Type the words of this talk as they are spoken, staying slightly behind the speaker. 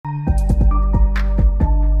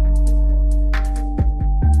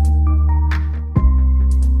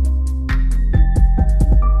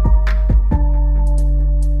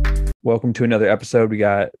Welcome to another episode. We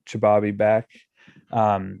got Chebabi back.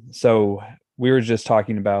 So we were just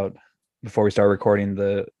talking about before we start recording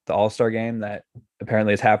the All-Star game that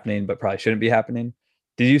apparently is happening, but probably shouldn't be happening.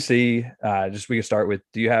 Did you see? Just we could start with.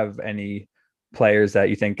 Do you have any players that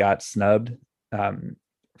you think got snubbed um,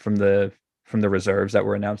 from the reserves that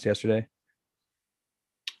were announced yesterday?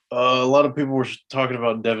 A lot of people were talking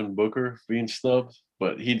about Devin Booker being snubbed,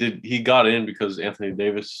 but he got in because Anthony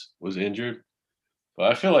Davis was injured.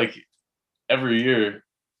 But I feel like every year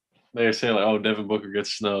they say like, "Oh, Devin Booker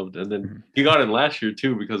gets snubbed," and then Mhm. he got in last year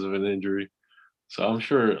too because of an injury. So I'm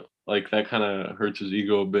sure like that kind of hurts his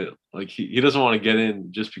ego a bit. Like he doesn't want to get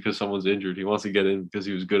in just because someone's injured. He wants to get in because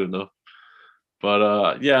he was good enough.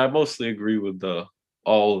 But yeah, I mostly agree with the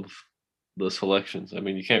all of the selections. I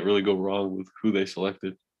mean, you can't really go wrong with who they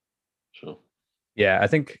selected. So. Yeah, I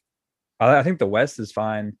think the West is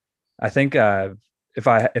fine. I think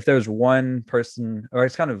if there was one person, or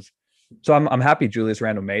it's kind of, so I'm happy Julius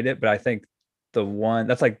Randle made it, but I think the one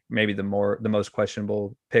that's like maybe the most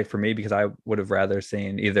questionable pick for me because I would have rather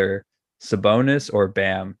seen either Sabonis or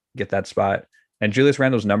Bam get that spot. And Julius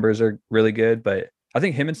Randle's numbers are really good, but I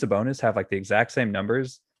think him and Sabonis have like the exact same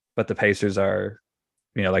numbers, but the Pacers are,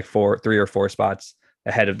 like three or four spots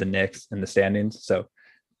ahead of the Knicks in the standings. So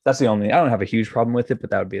that's the only, I don't have a huge problem with it, but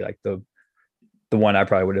that would be like the one I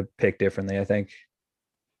probably would have picked differently, I think.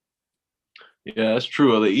 Yeah, that's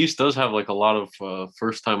true. The East does have like a lot of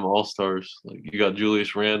first-time All-Stars. Like you got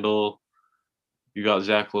Julius Randle, you got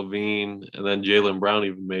Zach Levine, and then Jalen Brown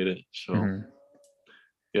even made it. So Mhm.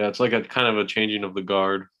 yeah, it's like a kind of a changing of the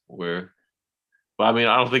guard. But I mean,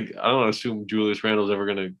 I don't assume Julius Randle's ever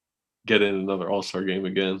gonna get in another All-Star game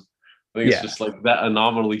again. I think it's Yeah. just like that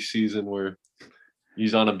anomaly season where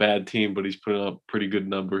he's on a bad team, but he's putting up pretty good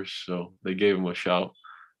numbers. So they gave him a shout,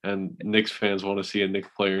 and Knicks fans want to see a Knicks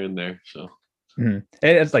player in there. So. Mhm.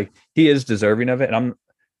 And it's like he is deserving of it. And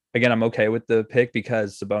I'm okay with the pick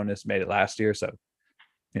because Sabonis made it last year. So,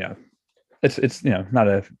 you know, it's it's not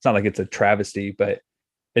like it's a travesty, but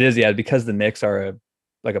it is, yeah, because the Knicks are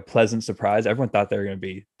like a pleasant surprise. Everyone thought they were gonna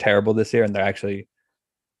be terrible this year, and I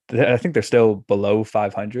think they're still below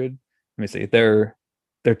 500. Let me see. They're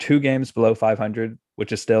two games below 500,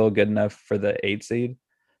 which is still good enough for the eight seed,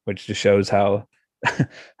 which just shows how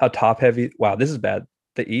how top heavy. Wow, this is bad.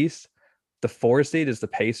 The East, the four seed is the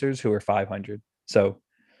Pacers, who are 500. So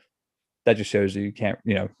that just shows you can't.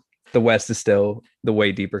 The West is still the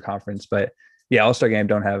way deeper conference, but yeah, All Star Game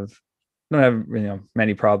don't have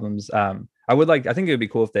many problems. I think it would be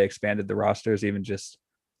cool if they expanded the rosters even just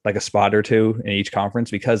like a spot or two in each conference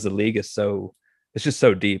because the league is it's just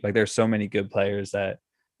so deep. Like there's so many good players that,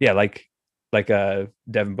 yeah, like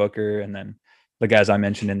Devin Booker, and then the guys I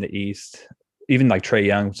mentioned in the East, even like Trey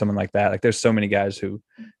Young, someone like that. Like there's so many guys who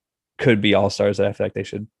could be all stars that I feel like they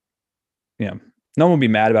should, you know, no one would be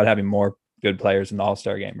mad about having more good players in the All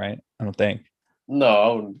Star game, right? I don't think. No,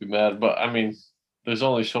 I wouldn't be mad, but I mean, there's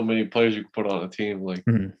only so many players you can put on a team. Like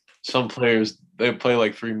Mhm. some players, they play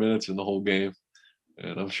like 3 minutes in the whole game,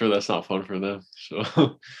 and I'm sure that's not fun for them.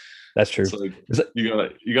 So That's it's true. like Is it-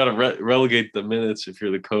 you gotta relegate the minutes if you're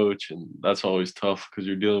the coach, and that's always tough because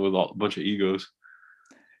you're dealing with a bunch of egos.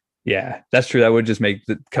 Yeah, that's true. That would just make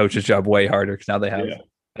the coach's job way harder because now they have Yeah,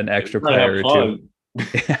 an you extra gotta player have or two.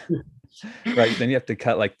 fun. Yeah, right. Then you have to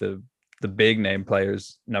cut like the big name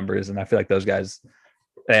players numbers, and I feel like those guys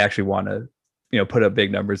they actually want to put up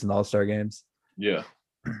big numbers in the All Star games. Yeah,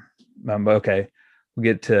 But okay, we'll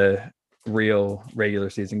get to real regular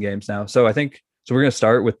season games now. So I think so. We're gonna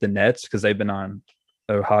start with the Nets because they've been on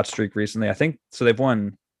a hot streak recently. I think so. They've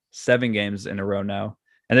won 7 games in a row now,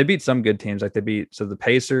 and they beat some good teams. Like they beat the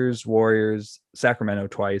Pacers, Warriors, Sacramento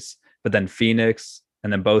twice, but then Phoenix,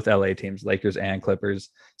 and then both LA teams, Lakers and Clippers.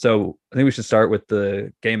 So I think we should start with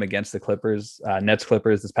the game against the Clippers, Nets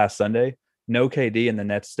Clippers this past Sunday. No KD, and the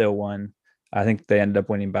Nets still won. I think they ended up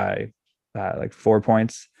winning by like 4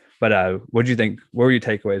 points. But what do you think? What were your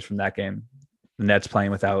takeaways from that game? The Nets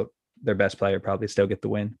playing without their best player probably still get the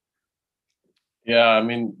win. yeah. I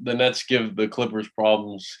mean, the Nets give the Clippers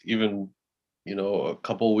problems. Even a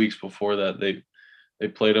couple of weeks before that, they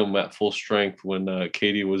played them at full strength when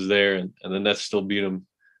Katie was there, and the Nets still beat them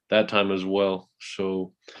that time as well.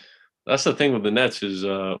 So that's the thing with the Nets is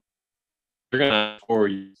they're gonna score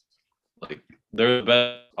you. Like they're the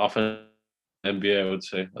best offense in the NBA, I would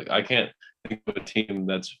say. Like I can't think of a team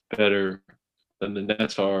that's better than the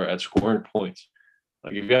Nets are at scoring points.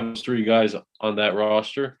 Like if you have those three guys on that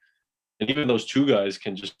roster, and even those two guys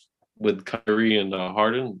can just with Kyrie and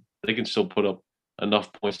Harden, they can still put up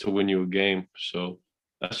enough points to win you a game. So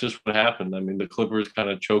that's just what happened. I mean, the Clippers kind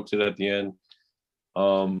of choked it at the end.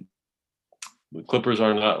 Um, The Clippers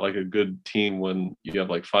are not like a good team when you have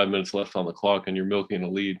like 5 minutes left on the clock and you're milking a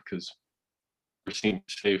lead because your team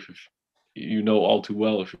safe if you know all too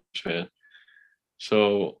well if you're a fan.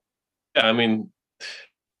 So yeah, I mean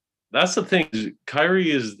that's the thing.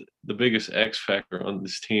 Kyrie is the biggest X factor on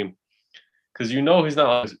this team because you know he's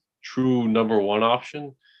not a true number one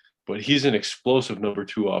option, but he's an explosive number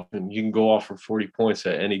two option. He can go off for 40 points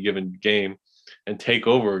at any given game and take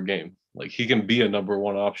over a game. Like he can be a number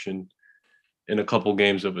one option in a couple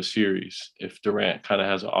games of a series if Durant kind of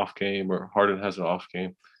has an off game or Harden has an off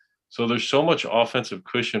game. So there's so much offensive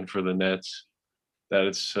cushion for the Nets that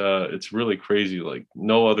it's really crazy. Like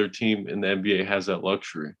no other team in the NBA has that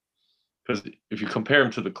luxury. Because if you compare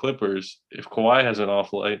him to the Clippers, if Kawhi has an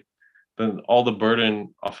off night, then all the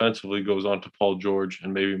burden offensively goes on to Paul George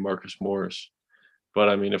and maybe Marcus Morris. But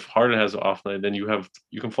I mean, if Harden has an off night, then you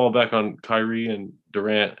can fall back on Kyrie and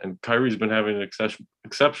Durant, and Kyrie's been having an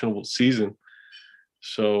exceptional season.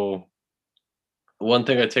 So one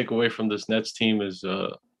thing I take away from this Nets team is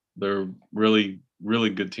they're really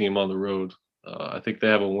good team on the road. I think they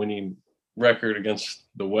have a winning record against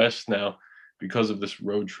the West now because of this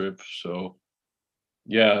road trip. So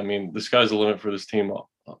yeah, I mean the sky's the limit for this team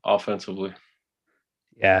offensively.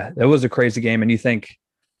 Yeah, that was a crazy game, and you think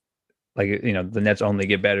like the Nets only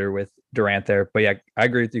get better with Durant there. But yeah, I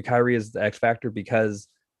agree with you. Kyrie is the X factor because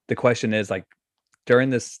the question is like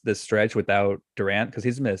during this stretch without Durant, because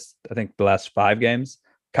he's missed I think the last 5 games.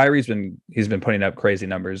 He's been putting up crazy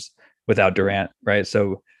numbers without Durant, right?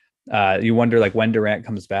 So you wonder like when Durant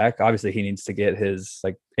comes back. Obviously, he needs to get his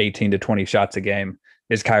like 18 to 20 shots a game.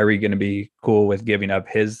 Is Kyrie going to be cool with giving up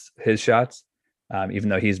his shots, even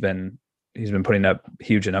though he's been putting up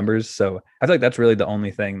huge numbers? So I feel like that's really the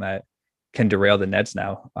only thing that can derail the Nets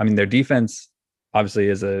now. I mean, their defense obviously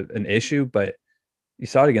is an issue, but you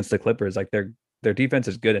saw it against the Clippers. Like their defense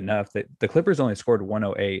is good enough. The Clippers only scored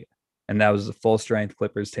 108, and that was a full strength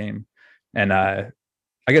Clippers team. And I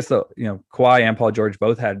guess Kawhi and Paul George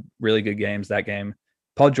both had really good games that game.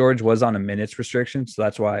 Paul George was on a minutes restriction, so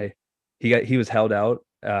that's why he was held out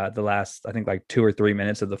the last I think like 2 or 3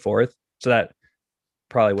 minutes of the fourth. So that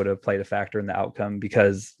probably would have played a factor in the outcome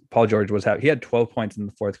because Paul George he had 12 points in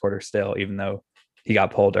the fourth quarter still, even though he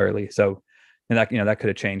got pulled early. So and that could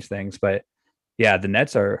have changed things. But yeah, the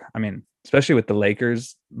Nets are, I mean, especially with the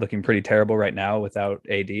Lakers looking pretty terrible right now without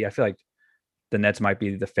AD, I feel like the Nets might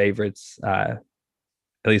be the favorites, at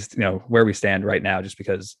least, where we stand right now, just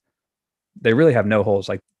because they really have no holes.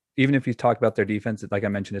 Like, even if you talk about their defense, like I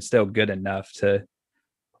mentioned, it's still good enough to,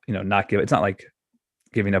 not it's not like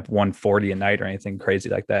giving up 140 a night or anything crazy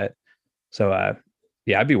like that. So,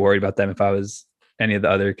 yeah, I'd be worried about them if I was any of the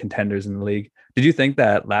other contenders in the league. Did you think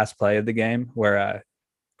that last play of the game where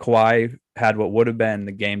Kawhi had what would have been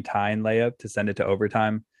the game tying layup to send it to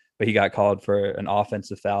overtime, but he got called for an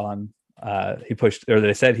offensive foul on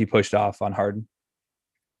they said he pushed off on Harden?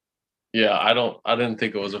 Yeah, I didn't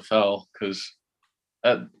think it was a foul because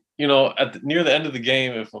at near the end of the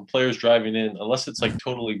game, if a player's driving in, unless it's like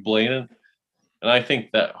totally blatant, and I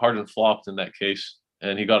think that Harden flopped in that case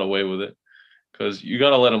and he got away with it because you got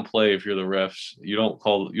to let him play if you're the refs. You don't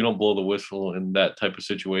blow the whistle in that type of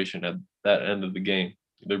situation at that end of the game.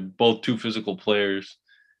 They're both two physical players,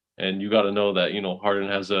 and you got to know that Harden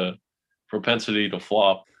has a propensity to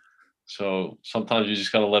flop. So sometimes you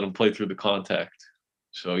just got to let him play through the contact.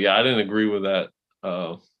 So yeah, I didn't agree with that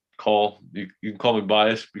call. You can call me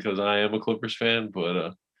biased because I am a Clippers fan,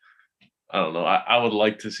 but I don't know. I would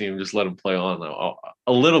like to see him just let him play on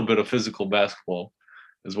a little bit of physical basketball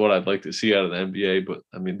is what I'd like to see out of the NBA. But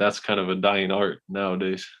I mean, that's kind of a dying art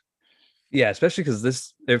nowadays. Yeah, especially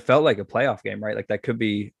because it felt like a playoff game, right? Like that could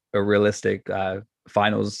be a realistic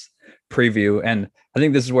finals preview. And I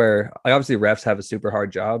think this is where, like, obviously refs have a super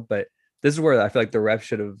hard job, but this is where I feel like the refs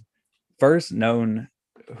should have first known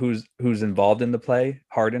who's involved in the play.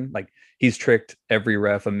 Harden, like he's tricked every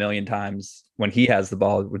ref a million times when he has the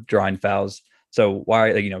ball with drawing fouls. So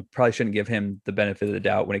why, like, probably shouldn't give him the benefit of the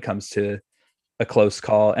doubt when it comes to a close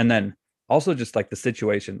call. And then also just like the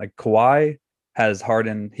situation, like Kawhi has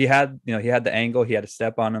Harden. He had the angle. He had a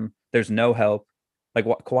step on him. There's no help. Like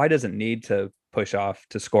Kawhi doesn't need to push off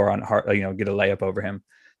to score on get a layup over him.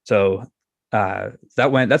 So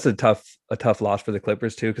that's a tough loss for the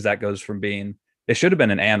Clippers too, because that goes from being, it should have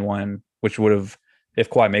been an and one, which would have, if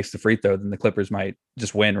Kawhi makes the free throw, then the Clippers might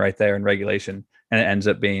just win right there in regulation, and it ends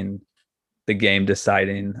up being the game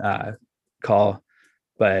deciding call.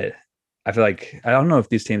 But I feel like I don't know if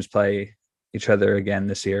these teams play each other again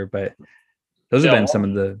this year, but those have Yeah, been some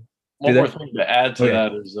of the. Do one more they? thing to add Oh to yeah,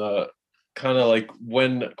 that is kind of like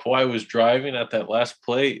when Kawhi was driving at that last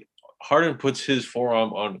play, Harden puts his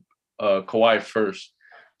forearm on Kawhi first.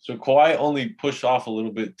 So Kawhi only pushed off a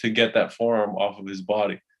little bit to get that forearm off of his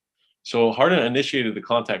body. So Harden initiated the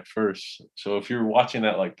contact first. So if you're watching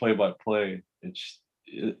that like play by play,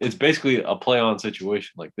 it's basically a play on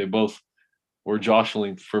situation. Like they both were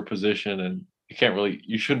jostling for position, and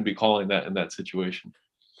you shouldn't be calling that in that situation.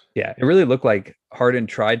 Yeah, it really looked like Harden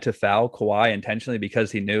tried to foul Kawhi intentionally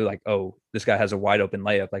because he knew like, oh, this guy has a wide open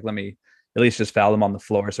layup. Like, let me at least just foul him on the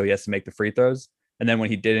floor so he has to make the free throws. And then when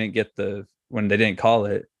they didn't call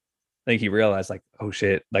it, I think he realized like, oh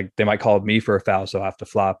shit, like they might call me for a foul, so I have to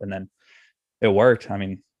flop. And then it worked. I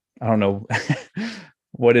mean, I don't know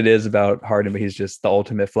what it is about Harden, but he's just the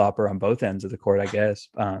ultimate flopper on both ends of the court, I guess.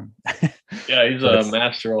 Yeah, he's a That's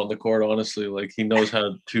master on the court, honestly. Like he knows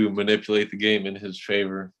how to manipulate the game in his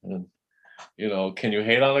favor. And can you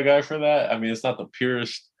hate on a guy for that? I mean, it's not the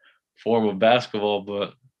purest form of basketball,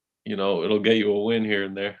 but it'll get you a win here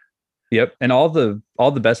and there. Yep. And all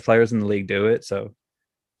the best players in the league do it. So,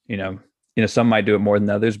 some might do it more than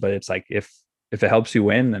others, but it's like if it helps you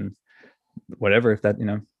win, then whatever, if that,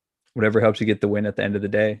 whatever helps you get the win at the end of the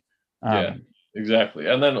day. Yeah, exactly.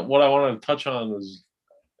 And then what I wanted to touch on is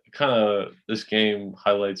kind of this game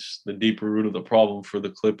highlights the deeper root of the problem for the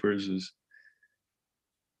Clippers is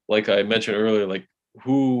like I mentioned earlier, like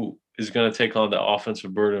who is going to take on the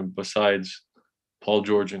offensive burden besides Paul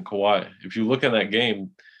George and Kawhi? If you look at that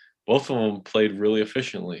game, both of them played really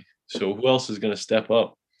efficiently. So who else is going to step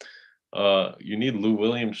up? You need Lou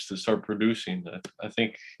Williams to start producing. I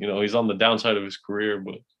think he's on the downside of his career,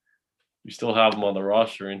 but you still have him on the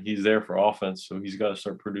roster, and he's there for offense, so he's got to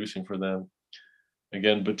start producing for them.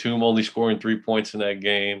 Again, Batum only scoring 3 points in that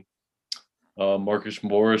game. Marcus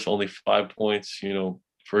Morris only 5 points.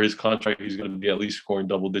 For his contract, he's going to be at least scoring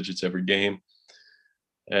double digits every game.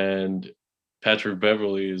 And Patrick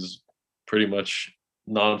Beverly is pretty much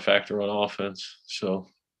non-factor on offense. So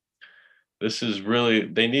this is really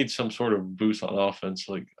they need some sort of boost on offense.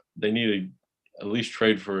 Like they need at least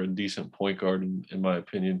trade for a decent point guard, in my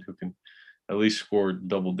opinion, who can at least score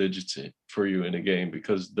double digits for you in a game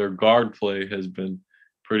because their guard play has been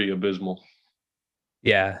pretty abysmal.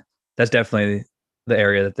 Yeah, that's definitely the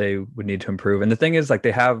area that they would need to improve. And the thing is, like,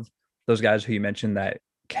 they have those guys who you mentioned that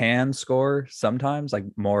can score sometimes, like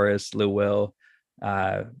Morris, Lou Will,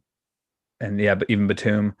 uh, and yeah, but even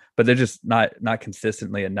Batum, but they're just not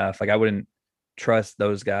consistently enough. Like, I wouldn't trust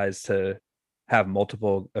those guys to have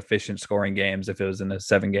multiple efficient scoring games if it was in a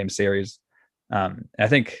 7 game series. I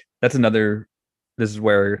think that's another. This is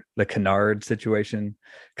where the Kennard situation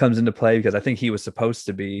comes into play because I think he was supposed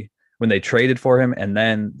to be when they traded for him and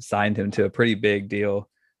then signed him to a pretty big deal,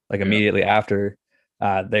 like Yeah. immediately after.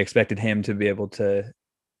 They expected him to be able to,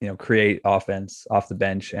 create offense off the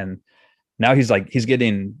bench, and now he's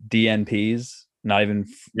getting DNPs, not even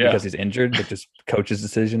Yeah. because he's injured, but just coach's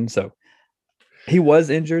decision. So he was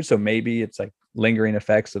injured, so maybe it's like lingering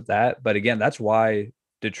effects of that. But again, that's why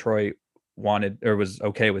Detroit wanted or was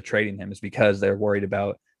okay with trading him, is because they're worried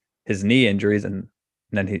about his knee injuries, and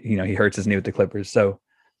then he hurts his knee with the Clippers. So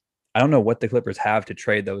I don't know what the Clippers have to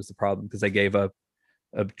trade. That was the problem because they gave up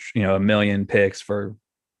a million picks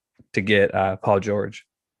to get Paul George.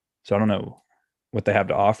 So I don't know what they have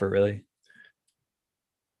to offer really.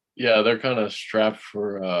 Yeah, they're kind of strapped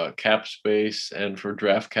for cap space and for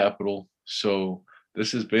draft capital. So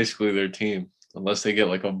this is basically their team, unless they get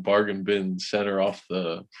like a bargain bin center off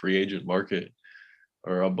the free agent market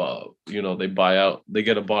or about they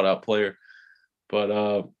get a bought out player.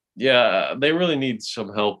 But yeah, they really need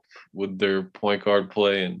some help with their point guard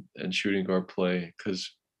play and shooting guard play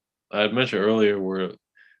because I had mentioned earlier where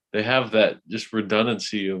they have that just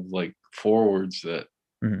redundancy of like forwards that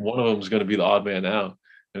Mhm. one of them is going to be the odd man out,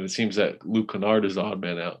 and it seems that Luke Kennard is the odd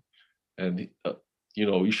man out, and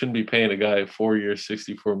you shouldn't be paying a guy 4 years,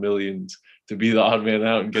 64 millions to be the odd man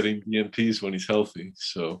out and getting DNPs when he's healthy.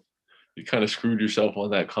 So you kind of screwed yourself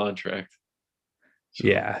on that contract. So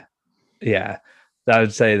Yeah, yeah. I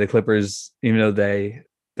would say the Clippers, even though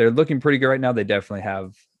they're looking pretty good right now, they definitely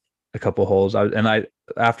have a couple holes.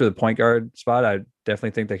 After the point guard spot, I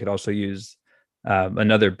definitely think they could also use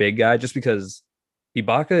another big guy, just because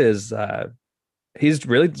Ibaka is he's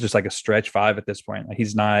really just like a stretch five at this point. Like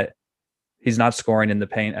he's not scoring in the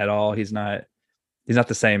paint at all. He's not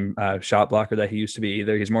the same shot blocker that he used to be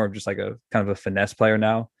either. He's more of just like a kind of a finesse player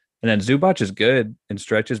now. And then Zubac is good in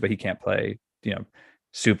stretches, but he can't play,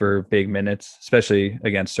 super big minutes, especially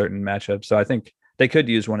against certain matchups. So I think they could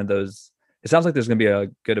use one of those. It sounds like there's going to be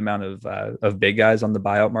a good amount of big guys on the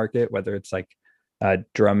buyout market, whether it's like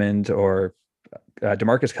Drummond or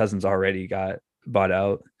DeMarcus Cousins already got bought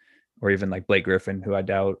out, or even like Blake Griffin, who I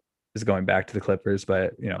doubt is going back to the Clippers.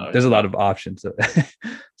 But there's a yeah. lot of options.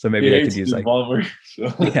 So So maybe He they could hates use his like, bomber.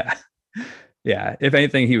 So yeah, yeah. If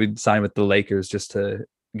anything, he would sign with the Lakers just to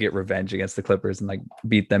get revenge against the Clippers and like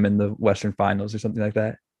beat them in the Western Finals or something like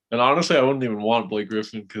that. and honestly, I wouldn't even want Blake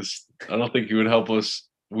Griffin because I don't think he would help us.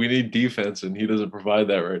 We need defense, and he doesn't provide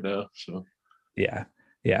that right now. So Yeah,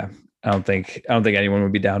 yeah. I don't think anyone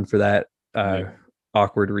would be down for that yeah,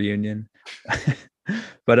 awkward reunion.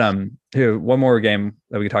 But here, one more game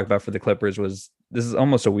that we could talk about for the Clippers was this is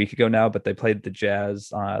almost a week ago now, but they played the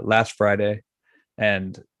Jazz last Friday,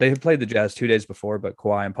 and they had played the Jazz 2 days before, but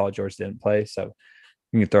Kawhi and Paul George didn't play, so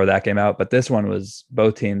you can throw that game out. But this one was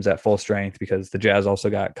both teams at full strength because the Jazz also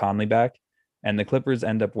got Conley back, and the Clippers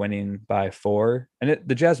end up winning by 4. And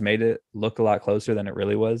the Jazz made it look a lot closer than it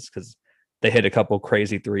really was because they hit a couple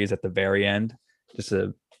crazy threes at the very end, just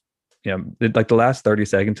to like the last 30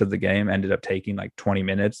 seconds of the game ended up taking like 20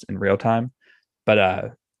 minutes in real time.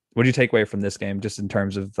 But what do you take away from this game just in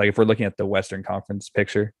terms of like if we're looking at the Western Conference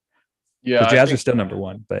picture? yeah, Because I Jazz are think still number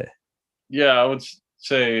one, but yeah, I would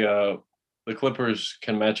say the Clippers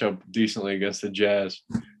can match up decently against the Jazz.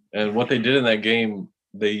 And what they did in that game,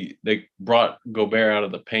 they brought Gobert out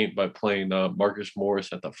of the paint by playing Marcus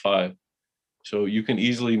Morris at the 5. So you can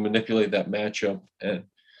easily manipulate that matchup and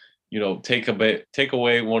take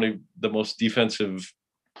away one of the most defensive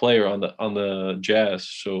player on the Jazz.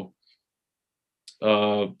 So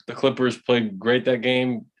the Clippers played great that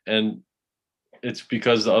game, and it's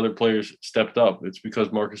because the other players stepped up. It's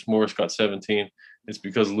because Marcus Morris got 17. It's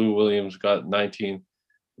because Lou Williams got 19.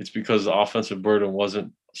 It's because the offensive burden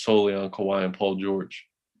wasn't solely on Kawhi and Paul George.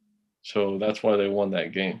 So that's why they won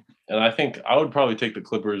that game. And I think I would probably take the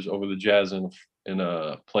Clippers over the Jazz in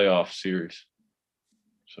a playoff series.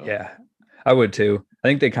 So yeah, I would too. I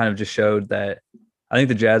think they kind of just showed that I think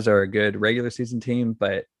the Jazz are a good regular season team,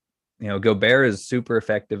 but Gobert is super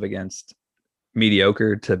effective against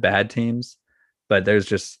mediocre to bad teams. But there's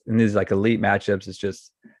just in these like elite matchups, it's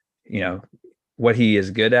just you know what he is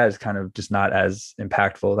good at is kind of just not as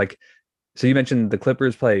impactful. Like so, you mentioned the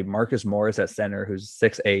Clippers play Marcus Morris at center, who's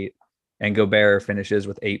 6'8", and Gobert finishes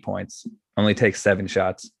with 8 points, only takes 7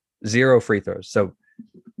 shots, 0 free throws. So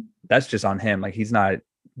that's just on him. Like he's not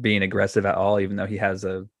being aggressive at all, even though he has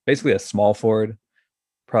basically a small forward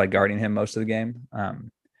probably guarding him most of the game.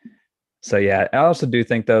 So yeah, I also do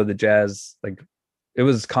think though the Jazz like it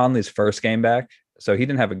was Conley's first game back, so he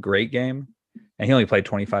didn't have a great game, and he only played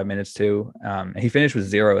 25 minutes too. And he finished with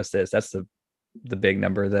 0 assists. That's the big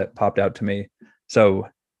number that popped out to me. So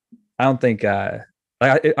I don't think I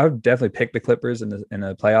would definitely pick the Clippers in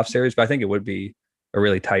a playoff series, but I think it would be a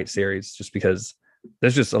really tight series just because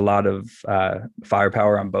there's just a lot of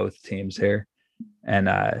firepower on both teams here. And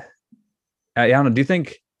I don't know. Do you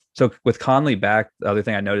think so? With Conley back, the other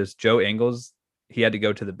thing I noticed, Joe Ingles, he had to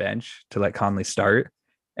go to the bench to let Conley start,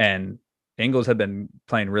 and Ingles had been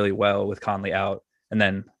playing really well with Conley out. And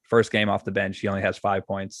then first game off the bench, he only has 5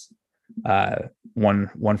 points,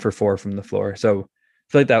 one for 4 from the floor. So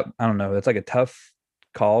I feel like that I don't know. That's like a tough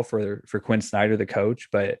call for Quinn Snyder, the coach.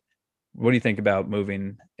 But what do you think about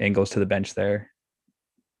moving Ingles to the bench there?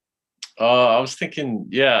 I was thinking,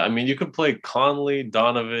 yeah, I mean, you could play Conley,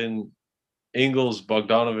 Donovan, Ingles,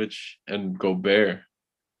 Bogdanovich, and Gobert.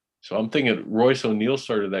 So I'm thinking Royce O'Neal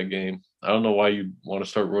started that game. I don't know why you want to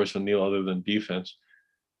start Royce O'Neal other than defense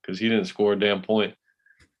because he didn't score a damn point.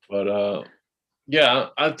 But yeah,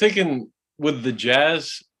 I'm thinking with the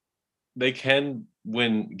Jazz, they can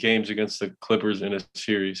win games against the Clippers in a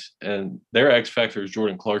series, and their X factor is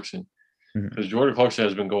Jordan Clarkson Mhm. because Jordan Clarkson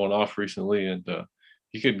has been going off recently, and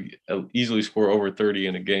he could easily score over 30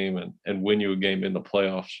 in a game and win you a game in the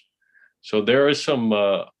playoffs. So there is some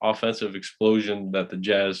offensive explosion that the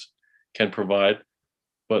Jazz can provide,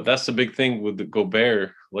 but that's the big thing with the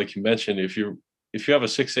Gobert. Like you mentioned, if you have a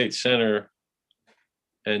 6'8" center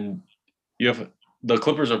and you have the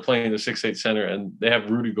Clippers are playing the 6'8" center and they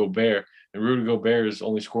have Rudy Gobert, and Rudy Gobert is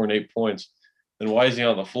only scoring 8 points, then why is he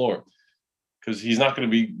on the floor? Because he's not going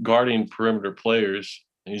to be guarding perimeter players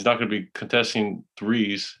and he's not going to be contesting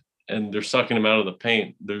threes, and they're sucking him out of the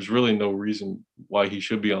paint. There's really no reason why he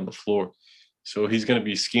should be on the floor. So he's going to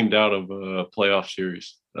be schemed out of a playoff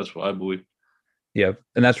series. That's what I believe. Yeah,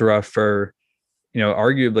 and that's rough for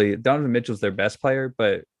arguably Donovan Mitchell's their best player,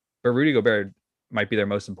 but Rudy Gobert might be their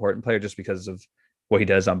most important player just because of what he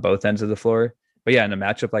does on both ends of the floor. But yeah, in a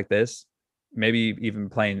matchup like this, maybe even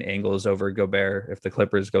playing Ingles over Gobert if the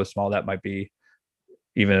Clippers go small, that might be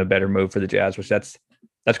even a better move for the Jazz. Which that's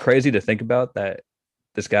crazy to think about that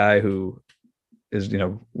this guy who is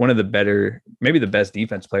one of the better, maybe the best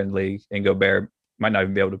defense player in the league, and Gobert might not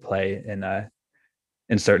even be able to play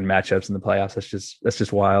in certain matchups in the playoffs. That's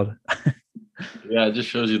just wild. Yeah, it just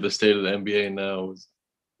shows you the state of the NBA now.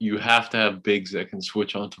 you have to have bigs that can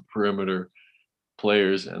switch onto perimeter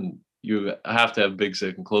players, and you have to have bigs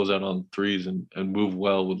that can close out on threes and move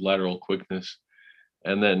well with lateral quickness.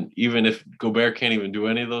 And then even if Gobert can't even do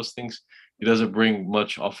any of those things, he doesn't bring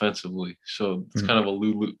much offensively. So it's Mhm. kind of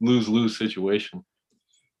a lose-lose situation.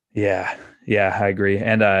 Yeah, yeah, I agree.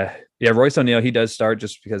 And yeah, Royce O'Neal, he does start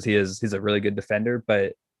just because he's a really good defender,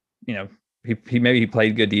 but you know, he maybe he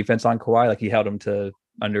played good defense on Kawhi, like he held him to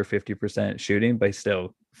under 50% shooting, but he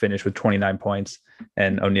still finished with 29 points.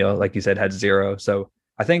 And O'Neal, like you said, had zero. So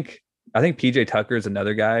I think PJ Tucker is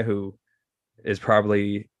another guy who is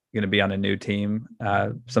probably going to be on a new team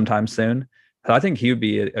sometime soon. So I think he would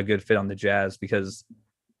be a good fit on the Jazz because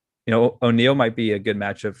O'Neal might be a good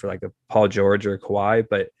matchup for like a Paul George or a Kawhi,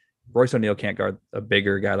 but Royce O'Neal can't guard a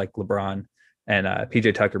bigger guy like LeBron, and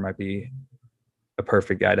PJ Tucker might be a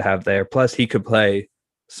perfect guy to have there. Plus, he could play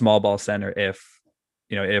small ball center if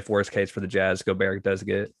worst case for the Jazz, Gobert does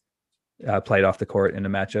get played off the court in a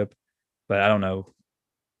matchup. But I don't know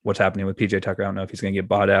what's happening with PJ Tucker. I don't know if he's going to get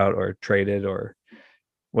bought out or traded or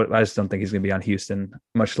what. I just don't think he's going to be on Houston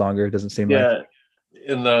much longer. It doesn't seem like. Yeah,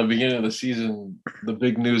 in the beginning of the season, the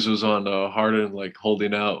big news was on Harden like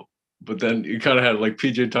holding out, but then you kind of had like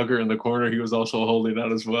PJ Tucker in the corner. He was also holding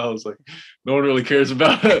out as well. It's like no one really cares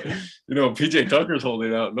about it. PJ Tucker's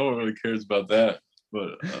holding out. No one really cares about that.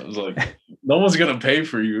 But I was like, no one's gonna pay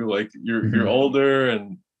for you. Like you're Mhm. older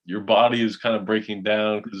and your body is kind of breaking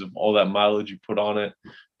down because of all that mileage you put on it,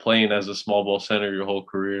 playing as a small ball center your whole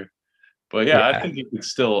career. But yeah, I Yeah. think he could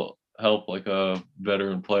still help like a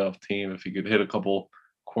veteran playoff team if he could hit a couple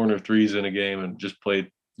corner threes in a game and just play,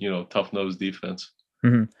 tough nose defense.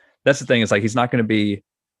 Mhm. That's the thing. Is like he's not going to be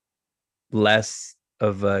less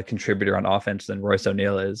of a contributor on offense than Royce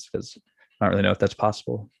O'Neal is because I don't really know if that's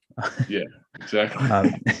possible. Yeah, exactly.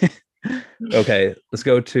 um, okay, let's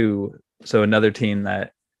go to another team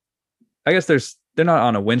that I guess they're not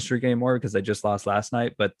on a win streak anymore because they just lost last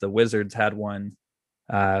night, but the Wizards had won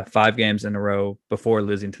 5 games in a row before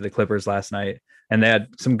losing to the Clippers last night, and they had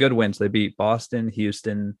some good wins. They beat Boston,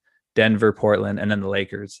 Houston, Denver, Portland, and then the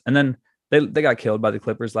Lakers, and then they got killed by the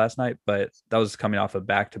Clippers last night, but that was coming off a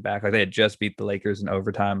back to back. Like they had just beat the Lakers in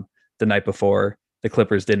overtime the night before. The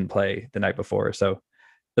Clippers didn't play the night before, so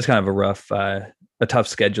it's kind of a tough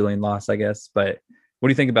scheduling loss, I guess. But what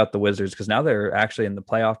do you think about the Wizards? Because now they're actually in the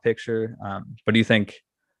playoff picture. What do you think?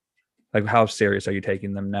 Like, how serious are you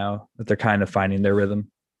taking them now that they're kind of finding their rhythm?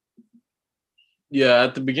 Yeah,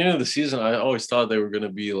 at the beginning of the season, I always thought they were going to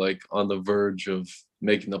be like on the verge of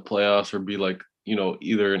making the playoffs or be like,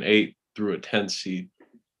 either an 8 through a 10 seed.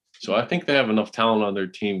 So I think they have enough talent on their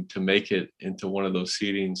team to make it into one of those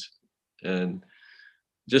seedings. And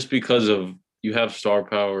just because of you have star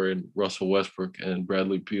power in Russell Westbrook and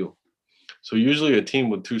Bradley Beal. So usually a team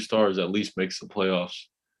with two stars at least makes the playoffs.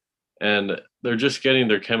 And they're just getting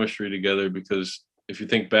their chemistry together because if you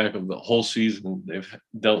think back of the whole season, they've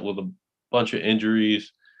dealt with a bunch of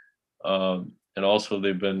injuries. And also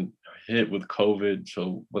they've been hit with COVID.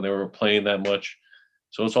 So when they were playing that much,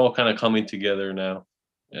 so it's all kind of coming together now.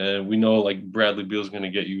 And we know like Bradley Beal is going to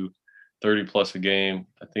get you 30 plus a game.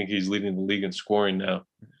 I think he's leading the league in scoring now.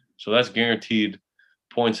 So that's guaranteed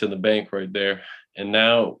points in the bank right there. And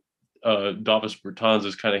now Davis Bertans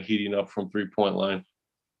is kind of heating up from 3-point line.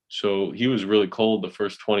 So he was really cold the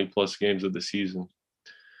first 20 plus games of the season.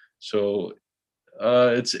 So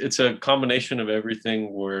it's a combination of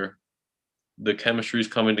everything where the chemistry is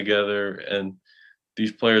coming together and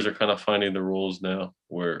these players are kind of finding the roles now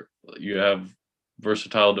where you have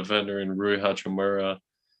versatile defender in Rui Hachimura,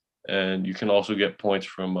 and you can also get points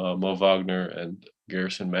from Mo Wagner and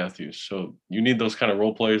Garrison Matthews. So you need those kind of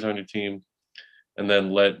role players on your team, and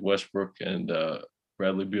then let Westbrook and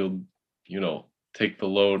Bradley Beal, take the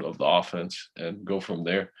load of the offense and go from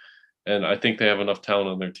there. And I think they have enough talent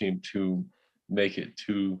on their team to make it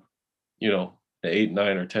to, the 8,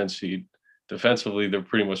 9, or 10 seed. Defensively, they're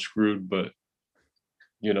pretty much screwed, but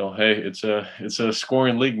hey, it's a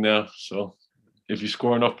scoring league now. So if you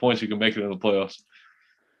score enough points, you can make it in the playoffs.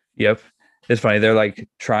 Yep, it's funny. They're like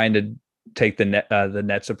trying to take the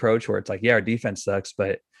Nets approach where it's like, yeah, our defense sucks,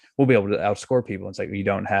 but we'll be able to outscore people. It's like you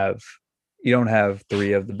don't have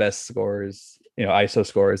three of the best scorers, ISO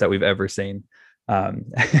scorers that we've ever seen.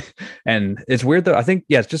 Um, and it's weird though. I think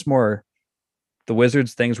yeah, it's just more the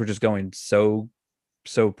Wizards things were just going so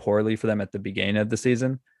poorly for them at the beginning of the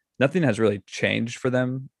season. Nothing has really changed for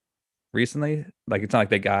them recently. Like it's not like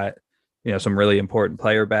they got some really important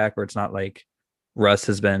player back, or it's not like Russ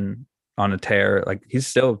has been on a tear. Like he's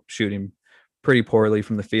still shooting pretty poorly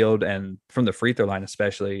from the field and from the free throw line,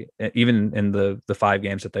 especially even in the 5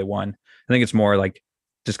 games that they won. I think it's more like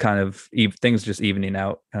just kind of things just evening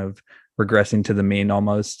out, kind of regressing to the mean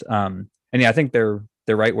almost. And yeah, I think they're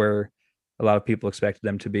right where a lot of people expected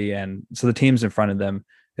them to be. And so the teams in front of them,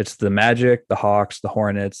 it's the Magic, the Hawks, the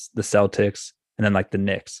Hornets, the Celtics, and then like the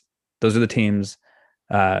Knicks. Those are the teams.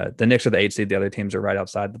 The Knicks are the 8 seed. The other teams are right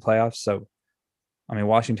outside the playoffs. So I mean,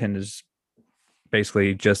 Washington is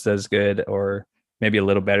basically just as good or maybe a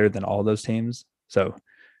little better than all those teams. So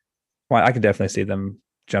well, I could definitely see them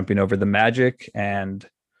jumping over the Magic and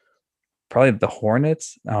probably the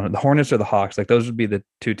Hornets. I don't know, the Hornets or the Hawks. Like those would be the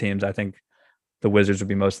two teams I think the Wizards would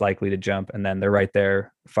be most likely to jump. And then they're right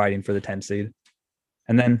there fighting for the 10 seed.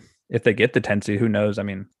 And then if they get the 10 seed, who knows? I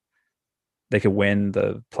mean, they could win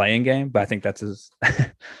the playing game, but I think that's as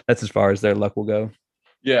that's as far as their luck will go.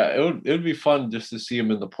 Yeah, it would be fun just to see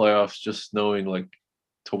him in the playoffs, just knowing like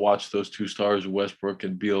to watch those two stars, Westbrook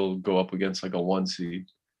and Beal, go up against like a 1 seed.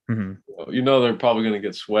 Mm-hmm. You know they're probably going to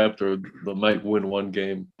get swept or they might win one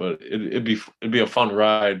game, but it'd be a fun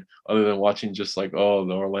ride other than watching just like the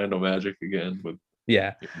Orlando Magic again with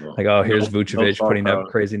Yeah. Like, oh, here's no Vucevic star putting up power.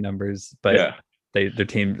 crazy numbers, but Yeah, their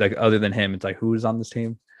team, like other than him, it's like who's on this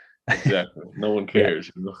team? exactly. No one Yeah.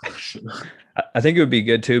 cares. I think it would be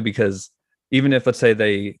good too because even if let's say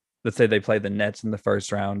they play the Nets in the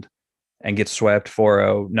first round and get swept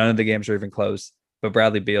 4-0, none of the games are even close, but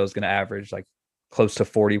Bradley Beal is going to average like close to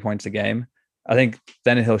 40 points a game. I think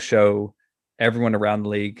then he'll show everyone around the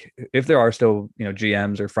league, if there are still,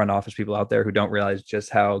 GMs or front office people out there who don't realize just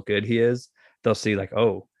how good he is, they'll see like,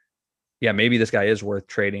 oh, yeah, maybe this guy is worth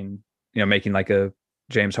trading, making like a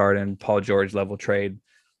James Harden, Paul George level trade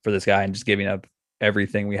for this guy and just giving up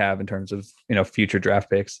everything we have in terms of, future draft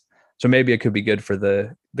picks. So maybe it could be good for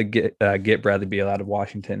the get Bradley Beal out of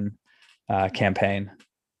Washington campaign.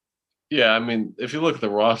 Yeah, I mean, if you look at the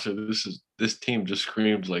roster, this team just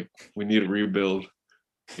screams like we need a rebuild.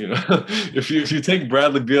 If you take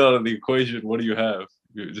Bradley Beal out of the equation, what do you have?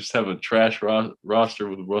 You just have a trash roster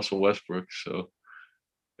with Russell Westbrook. So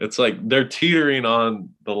it's like they're teetering on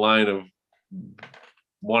the line of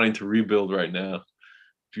wanting to rebuild right now.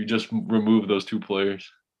 If you just remove those two players.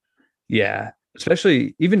 Yeah,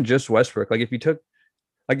 especially even just Westbrook. Like if you took,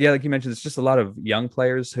 like yeah, like you mentioned, it's just a lot of young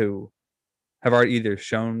players who have already either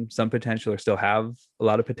shown some potential or still have a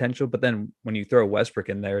lot of potential. But then when you throw Westbrook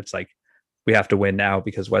in there, it's like we have to win now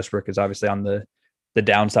because Westbrook is obviously on the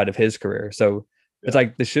downside of his career. So it's Yeah.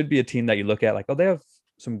 like this should be a team that you look at like, oh, they have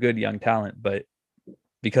some good young talent, but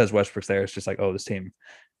because Westbrook's there, it's just like, oh, this team,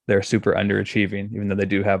 they're super underachieving, even though they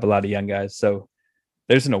do have a lot of young guys. So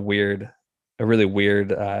there's a really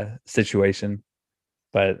weird situation.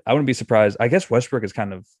 But I wouldn't be surprised. I guess Westbrook is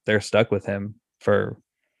kind of they're stuck with him for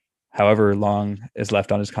however long is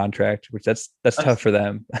left on his contract, which that's That's tough for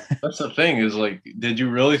them. that's the thing is like, did you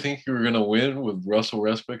really think you were gonna win with Russell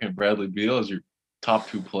Westbrook and Bradley Beal as your top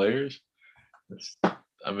two players? It's,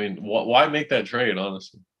 I mean, why make that trade?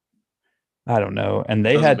 Honestly, I don't know. And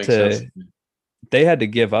it doesn't make sense to me. they had to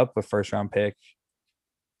give up a first round pick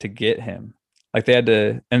to get him. Like they had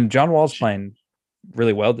to, and John Wall's playing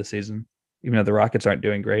really well this season, even though the Rockets aren't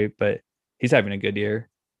doing great, but he's having a good year.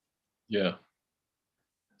 Yeah,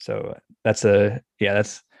 So that's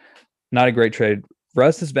not a great trade.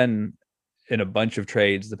 Russ has been in a bunch of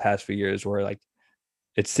trades the past few years where like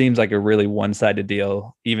it seems like a really one-sided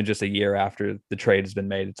deal, even just a year after the trade has been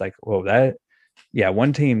made. It's like, whoa,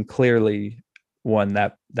 one team clearly won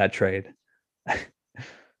that trade. yeah,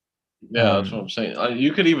 that's what I'm saying.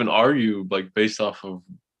 You could even argue like based off of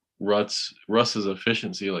Russ's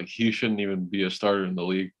efficiency, like he shouldn't even be a starter in the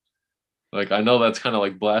league. Like I know that's kind of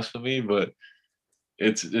like blasphemy, but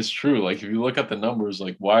it's true. Like if you look at the numbers,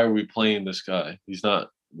 like why are we playing this guy? He's not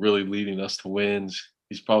really leading us to wins.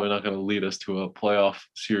 He's probably not going to lead us to a playoff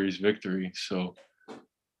series victory. So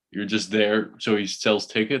you're just there. So he sells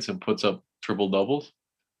tickets and puts up triple doubles.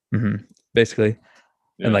 Mm-hmm. Basically, and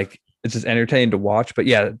Yeah, like it's just entertaining to watch. But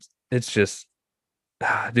yeah, it's just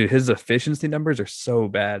dude, his efficiency numbers are so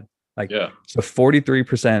bad. Like yeah, so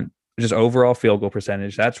 43% just overall field goal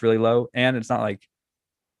percentage. That's really low. And it's not like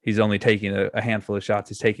he's only taking a handful of shots.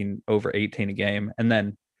 He's taking over 18 a game. And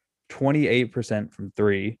then 28% from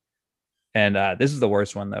three. And this is the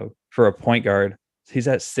worst one though. For a point guard, he's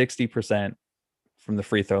at 60% from the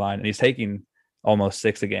free throw line, and he's taking almost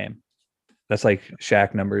six a game. That's like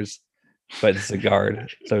Shaq numbers, but it's a guard.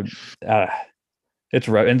 So uh, it's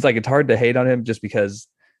rough. And it's like it's hard to hate on him just because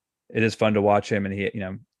it is fun to watch him, and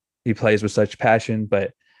he plays with such passion.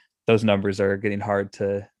 But those numbers are getting hard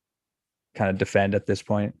to kind of defend at this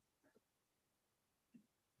point.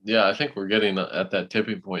 yeah. I think we're getting at that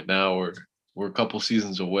tipping point now where we're a couple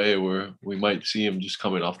seasons away where we might see him just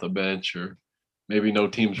coming off the bench or maybe no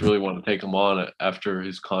teams really want to take him on after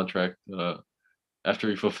his contract, after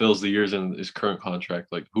he fulfills the years in his current contract.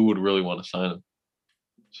 Like, who would really want to sign him?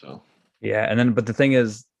 So, Yeah, and then but the thing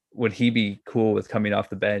is, would he be cool with coming off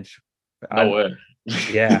the bench? no I way.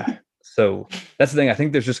 Yeah. So that's the thing. I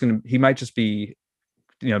think there's just gonna he might just be,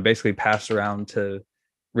 basically passed around to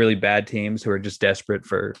really bad teams who are just desperate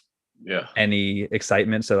for Yeah. any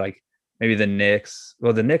excitement. So like maybe the Knicks.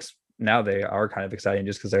 Well, the Knicks now they are kind of exciting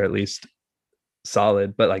just because they're at least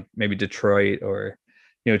solid, but like maybe Detroit or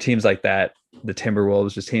teams like that, the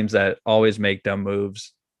Timberwolves, just teams that always make dumb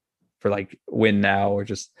moves for like win now or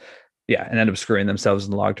just and end up screwing themselves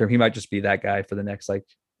in the long term. He might just be that guy for the next like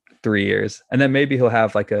 3 years, and then maybe he'll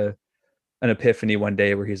have like an epiphany one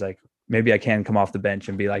day where he's like, maybe I can come off the bench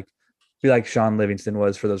and be like Sean Livingston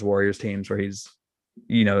was for those Warriors teams where he's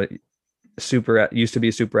you know super used to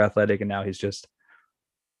be super athletic and now he's just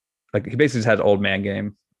like he basically just has old man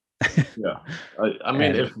game. Yeah. I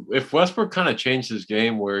mean, And if Westbrook kind of changed his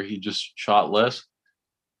game where he just shot less,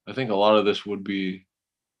 I think a lot of this would be,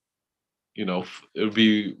 it would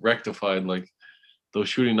be rectified. Like, those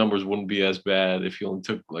shooting numbers wouldn't be as bad if he only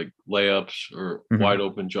took like layups or mhm, wide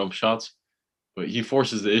open jump shots. But he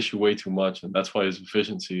forces the issue way too much, and that's why his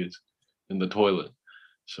efficiency is in the toilet.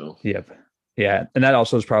 So yep. Yeah. And that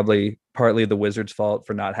also is probably partly the Wizards' fault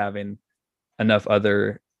for not having enough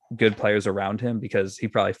other good players around him because he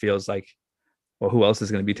probably feels like, well, who else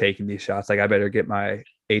is going to be taking these shots? Like, I better get my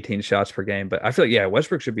 18 shots per game. But I feel like,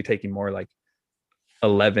 Westbrook should be taking more like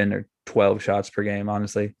 11 or 12 shots per game,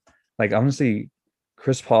 honestly. Like, honestly,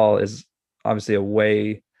 Chris Paul is obviously a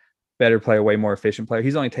way better player, way more efficient player.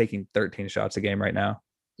 He's only taking 13 shots a game right now.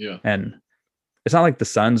 yeah, And it's not like the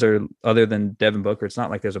Suns are, other than Devin Booker, it's not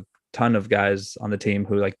like there's a ton of guys on the team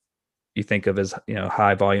who like you think of as,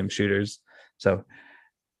 high volume shooters. So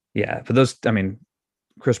for those, I mean,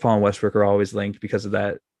 Chris Paul and Westbrook are always linked because of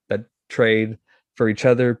that trade for each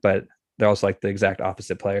other, but they're also like the exact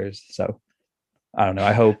opposite players. So I don't know.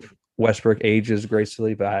 I hope Westbrook ages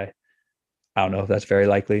gracefully, but I don't know if that's very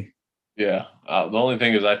likely. yeah. The only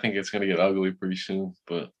thing is, I think it's going to get ugly pretty soon.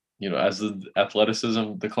 But as the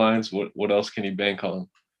athleticism declines, what else can he bank on?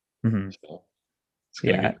 Mhm. So it's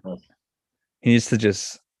going to Yeah, get tough. he needs to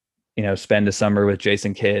just spend a summer with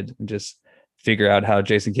Jason Kidd and just figure out how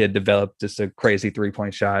Jason Kidd developed just a crazy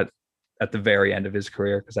 3-point shot at the very end of his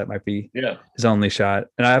career because that might be Yeah, his only shot.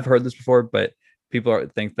 And I've heard this before, but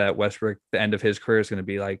think that Westbrook, the end of his career, is going to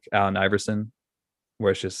be like Allen Iverson,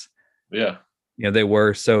 where it's just yeah, they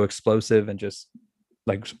were so explosive and just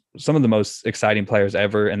like some of the most exciting players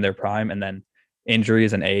ever in their prime, and then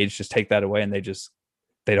injuries and age just take that away, and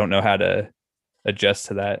they don't know how to adjust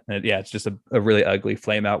to that. And it's just a really ugly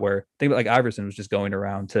flame out where think about like Iverson was just going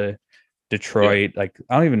around to yeah. Detroit. Like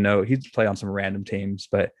I don't even know he'd play on some random teams,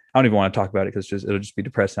 but I don't even want to talk about it because it'll just be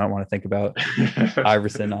depressing. I don't want to think about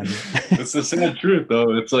Iverson on. It's the sad truth,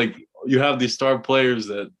 though. It's like you have these star players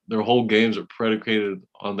that their whole games are predicated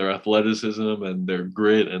on their athleticism and their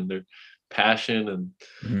grit and their passion, and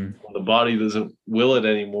Mhm. when the body doesn't will it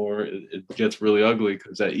anymore, it gets really ugly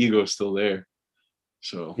because that ego is still there.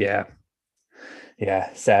 So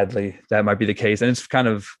Yeah, sadly that might be the case, and it's kind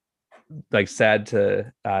of like sad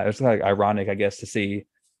to it's like ironic, I guess, to see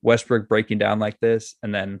Westbrook breaking down like this,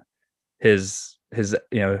 and then his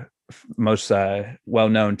most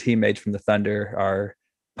well-known teammates from the Thunder are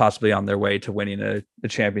possibly on their way to winning a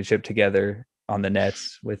championship together on the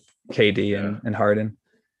Nets with KD yeah, and Harden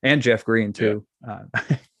and Jeff Green yeah, too.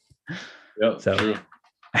 yeah, So true.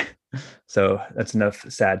 that's enough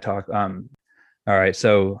sad talk. All right,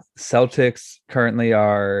 so Celtics currently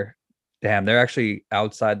are, damn, they're actually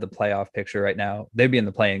outside the playoff picture right now. They'd be in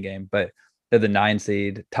the playing game, but they're the 9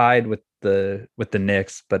 seed, tied with the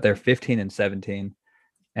Knicks, but they're 15 and 17,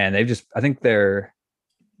 and I think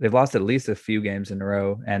they've lost at least a few games in a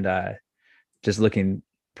row, and just looking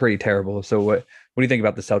pretty terrible. So what do you think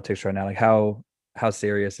about the Celtics right now? Like how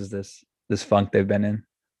serious is this funk they've been in?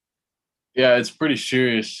 Yeah, it's pretty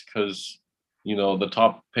serious because the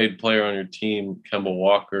top paid player on your team, Kemba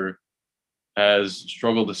Walker, has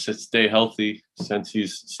struggled to stay healthy since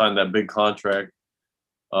he's signed that big contract.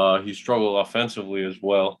 He struggled offensively as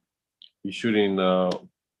well. He's shooting,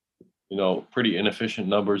 pretty inefficient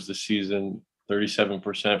numbers this season,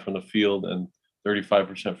 37% from the field and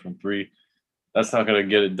 35% from three. That's not going to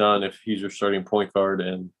get it done if he's your starting point guard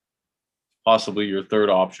and possibly your third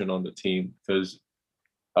option on the team. Because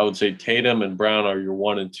I would say Tatum and Brown are your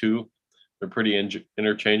 1 and 2. They're pretty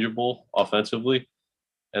interchangeable offensively.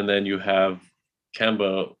 And then you have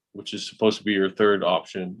Kemba, which is supposed to be your third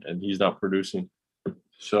option, and he's not producing.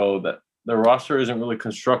 So that the roster isn't really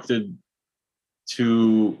constructed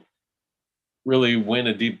to really win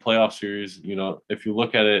a deep playoff series. You know, if you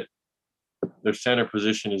look at it, their center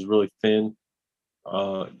position is really thin.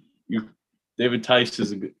 You David Tice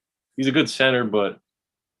is he's a good center, but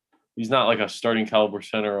he's not like a starting caliber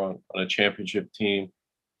center on a championship team.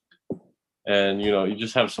 And you know, you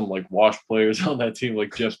just have some like wash players on that team,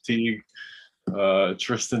 like Jeff Teague,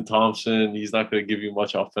 Tristan Thompson. He's not going to give you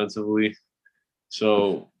much offensively,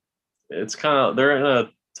 so it's kind of they're in a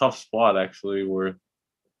tough spot actually, where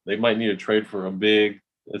they might need to trade for a big.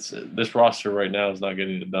 It's this roster right now is not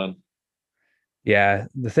getting it done. Yeah,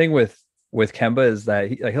 the thing with Kemba is that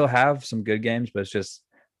he'll have some good games, but it's just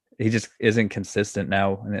he just isn't consistent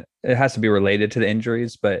now, and it has to be related to the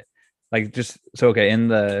injuries. But like just so okay in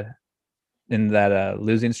that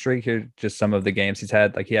losing streak here, just some of the games he's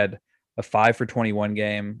had. Like he had a 5 for 21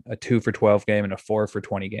 game, a 2 for 12 game, and a 4 for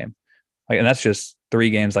 20 game. Like, and that's just 3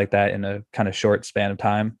 games like that in a kind of short span of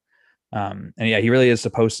time. And yeah, he really is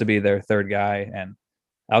supposed to be their third guy. And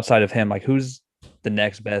outside of him, like who's the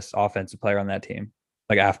next best offensive player on that team?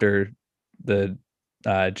 Like after the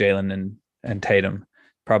Jalen and Tatum,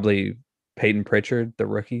 probably Peyton Pritchard, the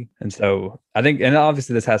rookie. And so I think, and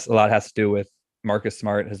obviously this has a lot has to do with Marcus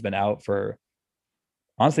Smart has been out for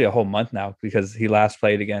honestly a whole month now because he last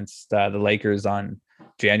played against the Lakers on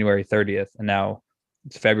January 30th, and now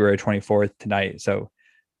it's February 24th tonight. So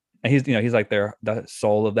and he's like the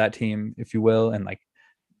soul of that team, if you will, and like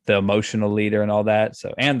the emotional leader and all that.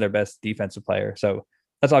 So and their best defensive player. So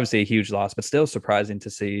that's obviously a huge loss, but still surprising to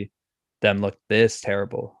see them look this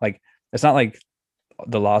terrible. Like it's not like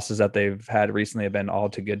the losses that they've had recently have been all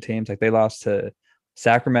to good teams. Like they lost to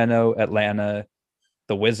Sacramento, Atlanta,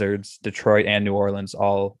 the Wizards, Detroit, and New Orleans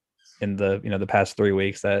all in the past 3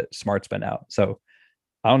 weeks that Smart's been out. So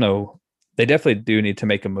I don't know. They definitely do need to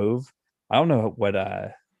make a move. I don't know what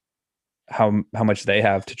how much they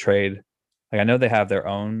have to trade. Like I know they have their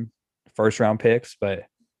own first round picks, but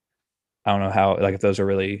I don't know how like if those are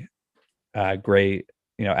really great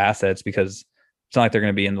assets because it's not like they're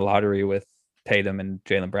going to be in the lottery with Tatum and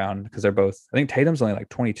Jaylen Brown because they're both. I think Tatum's only like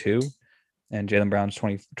 22 and Jaylen Brown's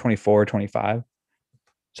 24, 25.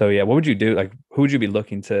 So yeah, what would you do? Like, who would you be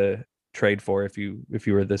looking to trade for if you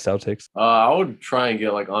were the Celtics? I would try and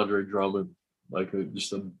get like Andre Drummond, like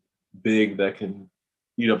just a big that can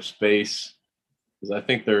eat up space because I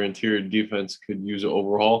think their interior defense could use an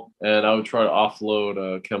overhaul. And I would try to offload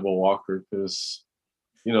Kemba Walker because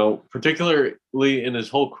you know, particularly in his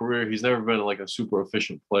whole career, he's never been like a super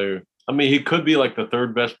efficient player. I mean, he could be like the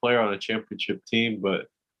third best player on a championship team, but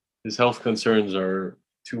his health concerns are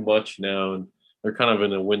too much now, and they're kind of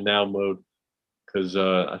in a win now mode because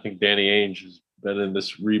I think Danny Ainge has been in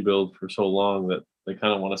this rebuild for so long that they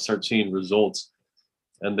kind of want to start seeing results,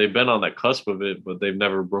 and they've been on that cusp of it, but they've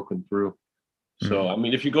never broken through. So, Mm. I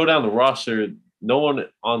mean, if you go down the roster, no one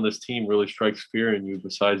on this team really strikes fear in you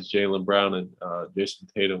besides Jaylen Brown and Jason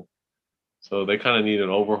Tatum. So they kind of need an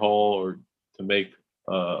overhaul or to make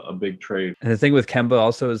a big trade. And the thing with Kemba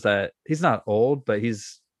also is that he's not old, but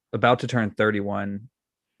he's about to turn 31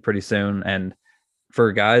 pretty soon. And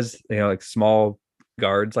for guys, like small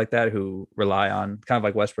guards like that who rely on kind of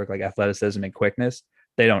like Westbrook, like athleticism and quickness,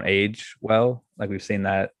 they don't age well. Like we've seen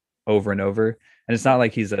that over and over. And it's not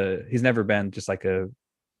like he's never been just like a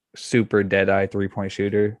super dead eye 3 point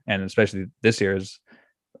shooter. And especially this year is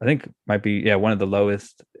I think might be one of the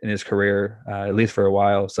lowest in his career, at least for a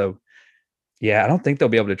while. So yeah, I don't think they'll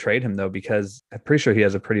be able to trade him though, because I'm pretty sure he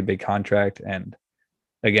has a pretty big contract. And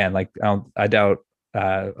again, like I doubt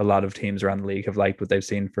a lot of teams around the league have liked what they've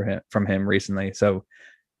seen from him recently. So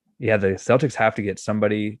yeah, the Celtics have to get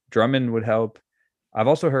somebody. Drummond would help. I've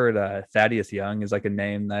also heard Thaddeus Young is like a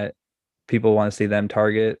name that people want to see them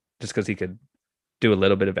target just because he could do a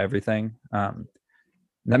little bit of everything.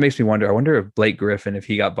 That makes me wonder. I wonder if Blake Griffin, if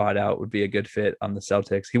he got bought out, would be a good fit on the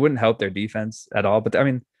Celtics. He wouldn't help their defense at all, but I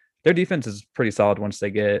mean, their defense is pretty solid once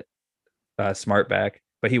they get Smart back.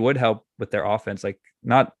 But he would help with their offense, like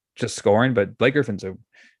not just scoring, but Blake Griffin's a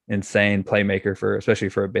insane playmaker for especially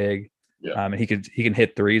for a big. Yeah. And he can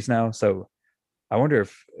hit threes now. So I wonder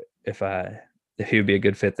if if he would be a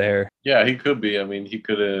good fit there. Yeah, he could be. I mean, he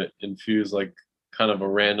could infuse like kind of a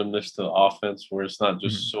randomness to the offense where it's not Mhm.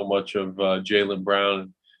 just so much of Jaylen Brown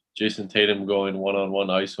and Jason Tatum going one on one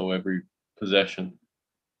ISO every possession.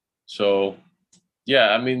 So yeah,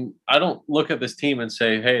 I mean, I don't look at this team and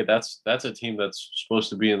say, "Hey, that's a team that's supposed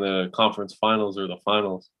to be in the conference finals or the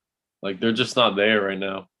finals." Like they're just not there right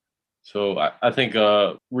now. So I think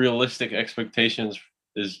realistic expectations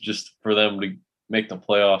is just for them to make the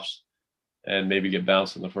playoffs and maybe get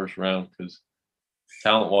bounced in the first round because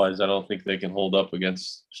talent wise, I don't think they can hold up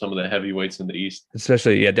against some of the heavyweights in the East.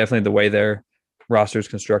 Especially, yeah, definitely the way they're roster is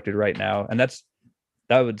constructed right now, and that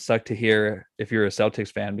would suck to hear if you're a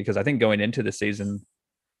Celtics fan, because I think going into the season,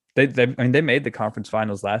 I mean they made the conference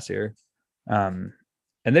finals last year, um,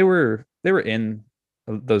 and they were in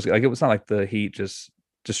those, like it was not like the Heat just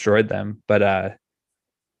destroyed them, but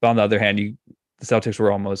on the other hand, the Celtics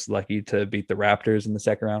were almost lucky to beat the Raptors in the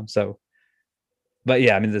second round. So, but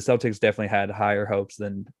yeah, I mean the Celtics definitely had higher hopes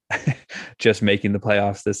than just making the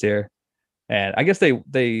playoffs this year, and I guess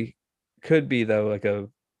they could be though like a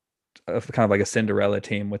kind of like a Cinderella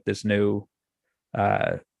team with this new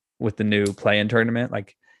uh with the new play-in tournament.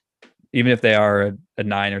 Like even if they are a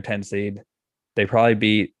 9 or 10 seed, they probably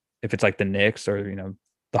beat, if it's like the Knicks or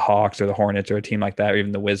the Hawks or the Hornets or a team like that, or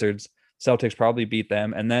even the Wizards. Celtics probably beat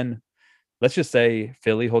them, and then let's just say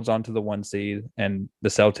Philly holds on to the 1 seed and the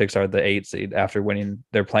Celtics are the 8 seed after winning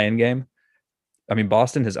their playing game. I mean,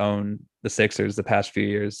 Boston has owned the Sixers the past few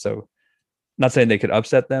years, so not saying they could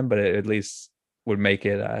upset them, but it at least would make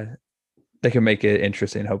it they can make it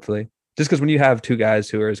interesting, hopefully. Just because when you have two guys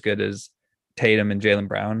who are as good as Tatum and Jaylen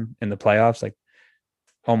Brown in the playoffs, like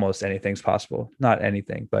almost anything's possible. Not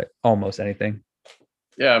anything, but almost anything.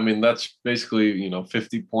 Yeah, I mean that's basically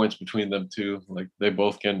 50 points between them two. Like they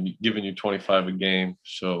both can giving you 25 a game.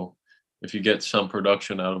 So if you get some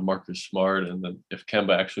production out of Marcus Smart, and then if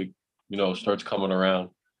Kemba actually starts coming around,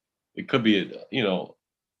 it could be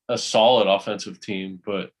a solid offensive team.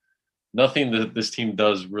 But nothing that this team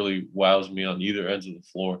does really wows me on either ends of the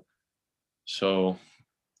floor. So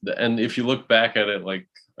and if you look back at it, like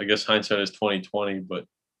I guess hindsight is 2020, but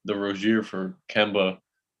the Rozier for Kemba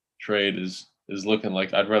trade is looking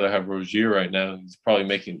like I'd rather have Rozier right now. He's probably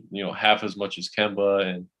making half as much as Kemba,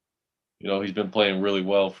 and he's been playing really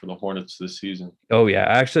well for the Hornets this season. Oh yeah,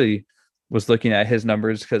 I actually was looking at his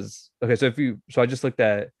numbers because okay, so I just looked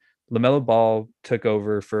at LaMelo Ball took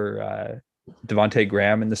over for Devontae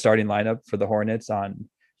Graham in the starting lineup for the Hornets on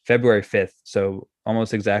February 5th, so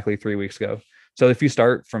almost exactly 3 weeks ago. So if you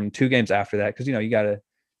start from 2 games after that, because you got to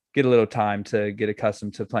get a little time to get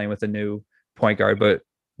accustomed to playing with a new point guard, but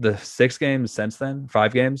the 6 games since then,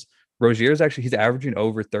 5 games, Rozier's actually he's averaging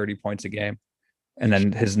over 30 points a game, and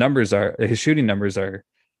then his shooting numbers are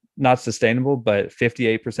not sustainable, but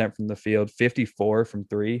 58% from the field, 54 from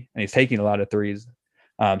three, and he's taking a lot of threes.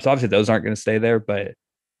 So obviously those aren't going to stay there, but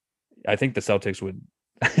I think the Celtics would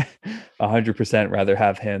 100% rather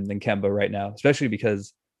have him than Kemba right now, especially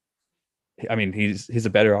because I mean he's a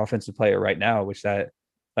better offensive player right now, which that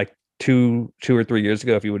like 2 or 3 years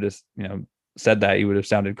ago, if you would have said that, you would have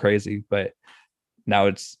sounded crazy, but now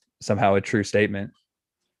it's somehow a true statement.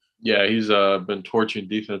 Yeah, he's been torching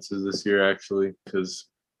defenses this year actually, because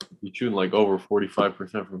he's shooting like over 45%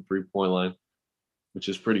 from 3-point line, which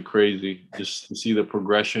is pretty crazy. Just to see the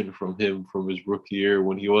progression from him from his rookie year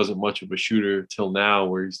when he wasn't much of a shooter till now,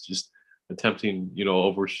 where he's just attempting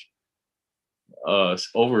over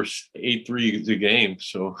 8 threes a game.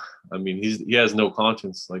 So I mean he has no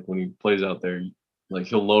conscience. Like when he plays out there, like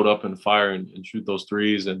he'll load up and fire and shoot those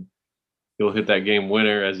threes, and he'll hit that game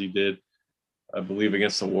winner as he did, I believe,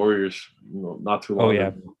 against the Warriors, not too Oh long yeah.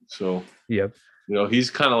 ago. So, Yep. he's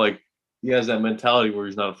kind of like he has that mentality where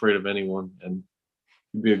he's not afraid of anyone, and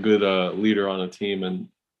he'd be a good leader on a team, and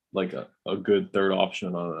like a good third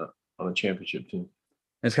option on a championship team.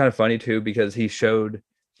 It's kind of funny too because he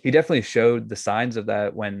definitely showed the signs of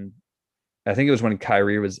that when I think it was when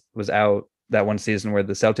Kyrie was out that one season where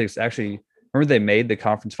the Celtics actually remember they made the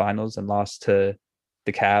conference finals and lost to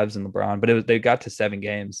the Cavs and LeBron, but they got to 7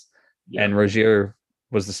 games, Yeah. and Rozier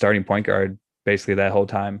was the starting point guard basically that whole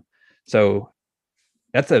time. So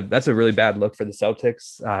that's a really bad look for the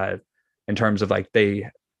Celtics in terms of like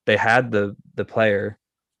they had the player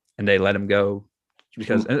and they let him go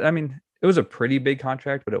because I mean it was a pretty big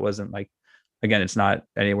contract, but it wasn't like, again, it's not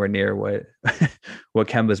anywhere near what what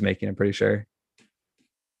Kemba's making, I'm pretty sure.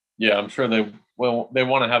 Yeah, I'm sure they want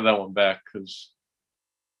to have that one back because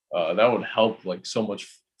that would help like so much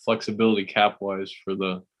flexibility cap wise for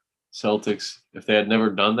the Celtics. If they had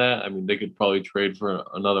never done that, I mean, they could probably trade for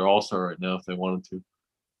another All Star right now if they wanted to.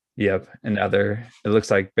 Yep. And now it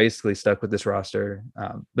looks like basically stuck with this roster.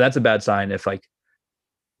 But that's a bad sign if I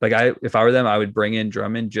were them, I would bring in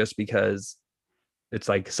Drummond just because it's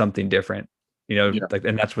like something different, Yeah. like,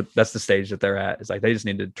 and that's the stage that they're at. It's like they just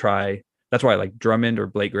need to try. That's why like Drummond or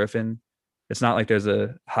Blake Griffin, it's not like there's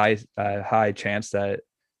a high chance that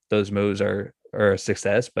those moves are a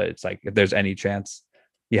success, but it's like if there's any chance,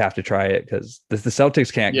 you have to try it because the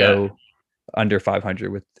Celtics can't Yeah. go under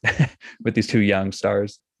 500 with with these two young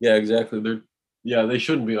stars. Yeah, exactly. They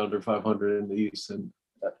shouldn't be under 500 in the East. And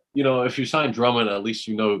if you sign Drummond, at least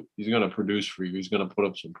he's going to produce for you. He's going to put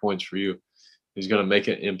up some points for you. He's going to make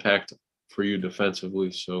an impact for you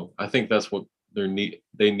defensively. So I think that's what they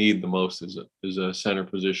need the most is a center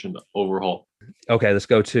position overhaul. Okay, let's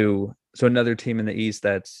go to another team in the East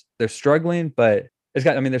they're struggling, but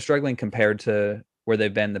they're struggling compared to where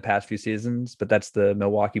they've been the past few seasons, but that's the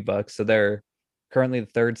Milwaukee Bucks. So they're currently the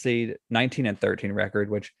third seed, 19-13 record,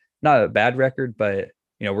 which not a bad record, but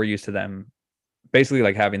we're used to them basically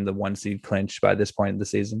like having the one seed clinched by this point in the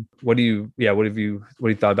season. What have you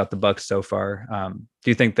thought about the Bucks so far?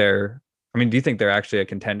 Do you think they're actually a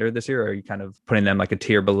contender this year, or are you kind of putting them like a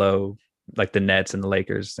tier below like the Nets and the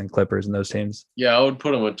Lakers and Clippers and those teams? Yeah, I would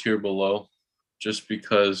put them a tier below just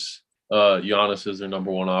because Giannis is their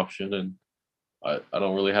number one option, and I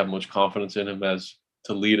don't really have much confidence in him as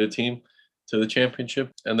to lead a team to the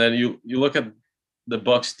championship. And then you look at the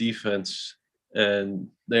Bucks defense, and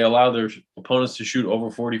they allow their opponents to shoot over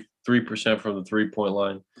 43% from the 3-point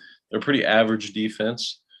line. They're pretty average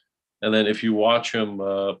defense. And then if you watch them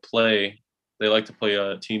play, they like to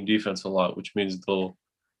play team defense a lot, which means they'll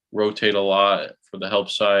rotate a lot for the help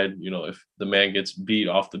side. If the man gets beat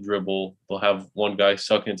off the dribble, they'll have one guy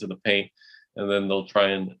suck into the paint, and then they'll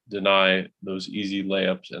try and deny those easy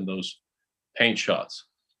layups and those paint shots.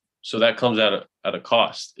 So that comes at a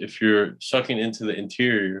cost. If you're sucking into the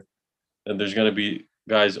interior, then there's going to be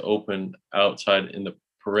guys open outside in the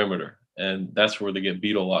perimeter, and that's where they get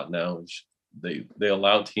beat a lot now. Is they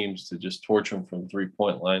allow teams to just torch them from the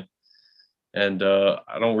 3-point line. And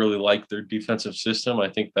I don't really like their defensive system. I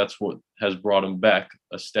think that's what has brought them back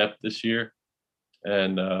a step this year.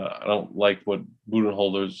 And I don't like what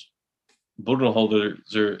Budenholzer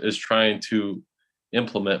is trying to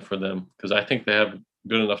implement for them, because I think they have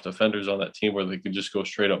good enough defenders on that team where they could just go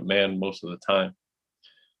straight up man most of the time.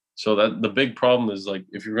 So that the big problem is, like,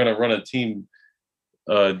 if you're going to run a team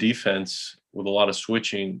defense with a lot of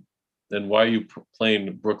switching, then why are you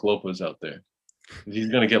playing Brook Lopez out there? He's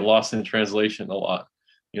going to get lost in translation a lot.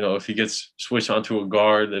 If he gets switched onto a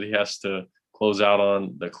guard that he has to close out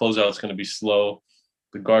on, the closeout's going to be slow.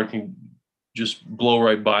 The guard can just blow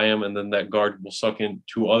right by him, and then that guard will suck in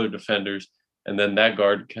two other defenders, and then that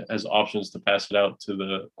guard has options to pass it out to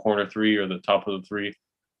the corner three or the top of the three.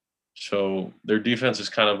 So their defense is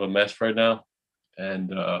kind of a mess right now, and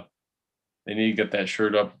they need to get that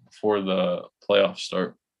shirt up before the playoffs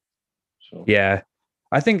start. So Yeah,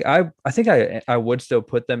 I think I would still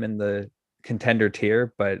put them in the contender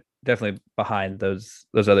tier, but definitely behind those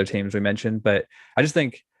other teams we mentioned. But I just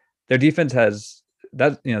think their defense has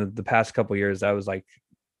that, the past couple years, that was like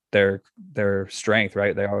their strength,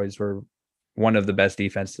 right? They always were one of the best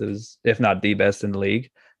defenses, if not the best in the league.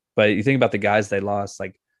 But you think about the guys they lost,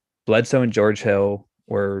 like Bledsoe and George Hill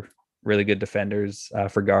were really good defenders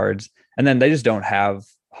for guards, and then they just don't have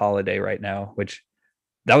Holiday right now, which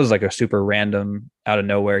that was like a super random out of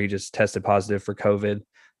nowhere. He just tested positive for COVID.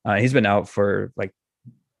 He's been out for like,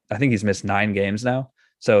 I think he's missed 9 games now.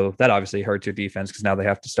 So that obviously hurts your defense, because now they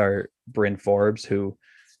have to start Bryn Forbes, who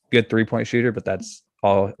good 3-point shooter, but that's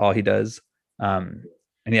all he does.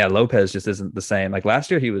 And yeah, Lopez just isn't the same. Like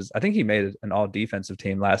last year, I think he made an all defensive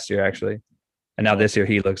team last year, actually. And now this year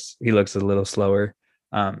he looks a little slower.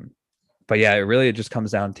 But yeah, it just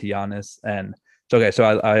comes down to Giannis. And so, okay,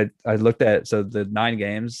 so I looked at, so the 9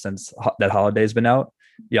 games since that Holiday's been out,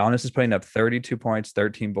 Giannis is putting up 32 points,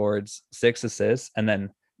 13 boards, 6 assists, and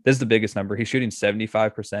then this is the biggest number. He's shooting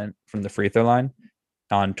 75% from the free throw line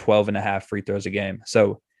on 12 and a half free throws a game.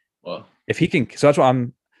 So if he can, so that's why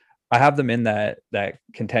I have them in that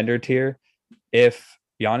contender tier. If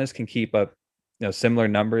Giannis can keep up, similar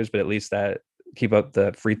numbers, but at least that keep up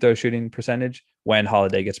the free throw shooting percentage when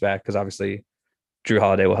Holiday gets back, because obviously Drew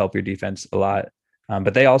Holiday will help your defense a lot.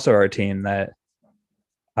 But they also are a team that,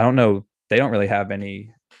 I don't know, they don't really have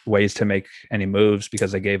any ways to make any moves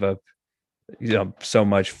because they gave up, so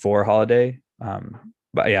much for Holiday.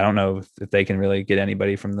 But yeah, I don't know if they can really get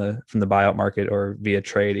anybody from the buyout market or via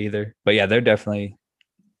trade either. But yeah, they're definitely.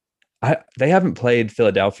 They haven't played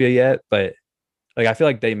Philadelphia yet, but like I feel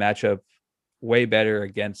like they match up way better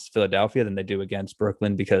against Philadelphia than they do against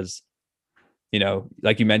Brooklyn, because,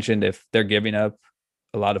 like you mentioned, if they're giving up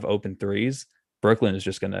a lot of open threes, Brooklyn is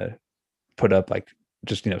just going to put up like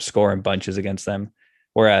just, scoring bunches against them.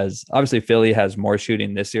 Whereas obviously Philly has more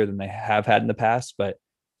shooting this year than they have had in the past, but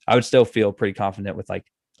I would still feel pretty confident with like,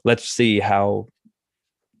 let's see how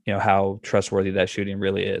trustworthy that shooting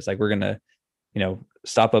really is. Like we're going to,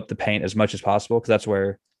 stop up the paint as much as possible, because that's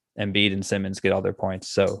where Embiid and Simmons get all their points.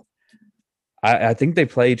 So I think they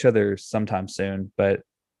play each other sometime soon, but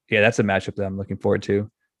yeah, that's a matchup that I'm looking forward to.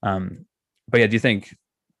 But yeah,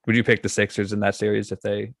 would you pick the Sixers in that series if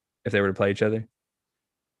they were to play each other?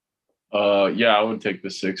 Yeah, I would take the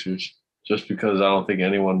Sixers just because I don't think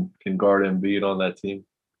anyone can guard Embiid on that team.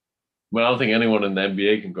 But I don't think anyone in the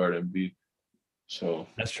NBA can guard Embiid. So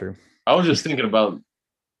That's true. I was just thinking about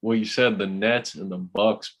what you said, the Nets and the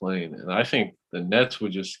Bucks playing, and I think the Nets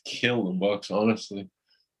would just kill the Bucks. Honestly,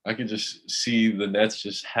 I could just see the Nets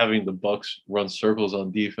just having the Bucks run circles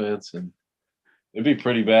on defense, and it'd be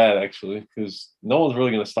pretty bad actually, because no one's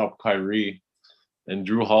really going to stop Kyrie, and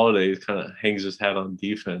Drew Holiday kind of hangs his hat on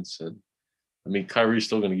defense, and I mean Kyrie's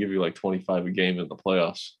still going to give you like 25 a game in the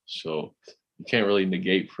playoffs, so you can't really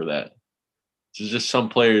negate for that. It's just some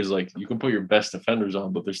players like you can put your best defenders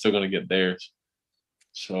on, but they're still going to get theirs.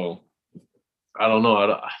 So I don't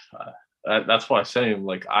know. That's why I'm saying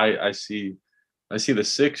like I see the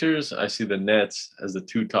Sixers, I see the Nets as the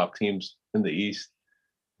two top teams in the East,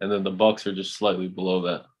 and then the Bucks are just slightly below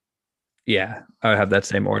that. Yeah, I would have that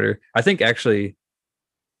same order. I think actually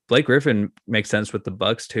Blake Griffin makes sense with the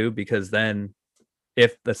Bucks too, because then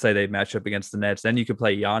if let's say they match up against the Nets, then you could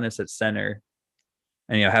play Giannis at center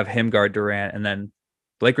and have him guard Durant, and then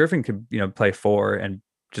Blake Griffin could play four and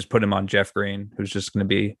just put him on Jeff Green, who's just going to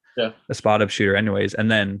be Yeah, a spot up shooter anyways, and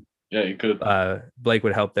then yeah, you could. Blake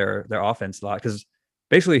would help their offense a lot because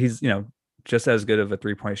basically he's just as good of a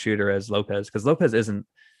 3-point shooter as Lopez, because Lopez isn't.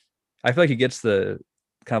 I feel like he gets the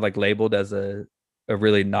kind of like labeled as a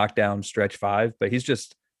really knockdown stretch five, but he's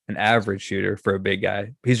just an average shooter for a big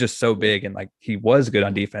guy. He's just so big, and like he was good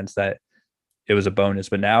on defense that it was a bonus.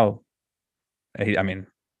 But now, I mean,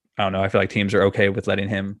 I don't know. I feel like teams are okay with letting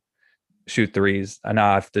him shoot threes. I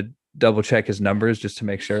now have to double check his numbers just to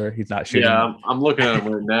make sure he's not Yeah, shooting. I'm looking at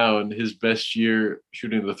him right now, and his best year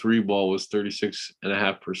shooting the three ball was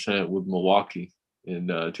 36.5% with Milwaukee in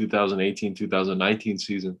 2018 2019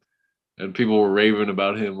 season. And people were raving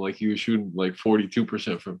about him like he was shooting like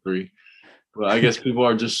 42% from three. But I guess people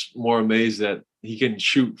are just more amazed that he can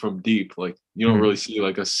shoot from deep. Like you don't really see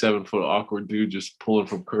like a 7 foot awkward dude just pulling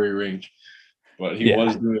from Curry range. But he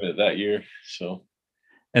was Yeah. doing it that year. So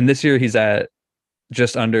And this year he's at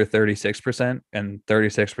just under 36%, and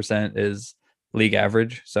 36% is league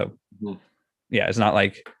average. So mhm. yeah, it's not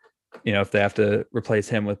like, if they have to replace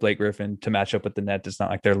him with Blake Griffin to match up with the net, it's not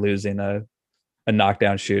like they're losing a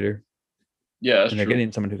knockdown shooter, Yeah, that's and they're true.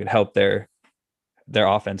 getting someone who could help their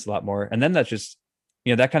offense a lot more. And then that's just,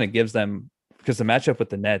 that kind of gives them, because the matchup with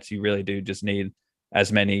the Nets, you really do just need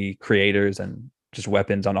as many creators and just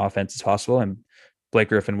weapons on offense as possible. And Blake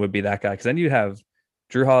Griffin would be that guy. Because then you have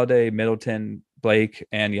Drew Holiday, Middleton, Blake,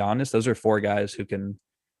 and Giannis. Those are four guys who can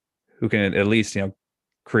at least,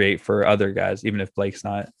 create for other guys. Even if Blake's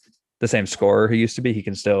not the same scorer he used to be, he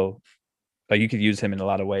can still, like, you could use him in a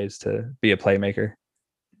lot of ways to be a playmaker.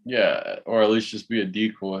 Yeah, or at least just be a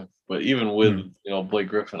decoy. But even with Mm. Blake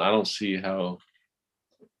Griffin, I don't see how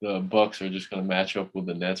the Bucks are just going to match up with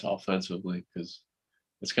the Nets offensively because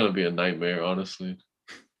it's going to be a nightmare. Honestly,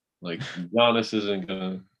 like Giannis isn't going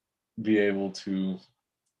to be able to.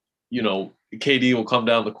 KD will come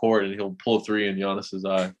down the court and he'll pull a three in Giannis's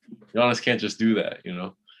eye. Giannis can't just do that.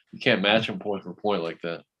 You can't match him point for point like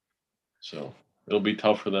that. So it'll be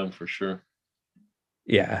tough for them for sure.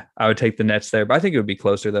 Yeah, I would take the Nets there, but I think it would be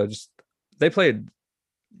closer though. Just they played,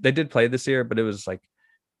 they did play this year, but it was like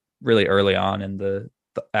really early on in the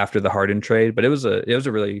after the Harden trade. But it was a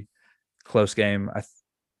really close game.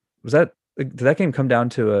 Was that did that game come down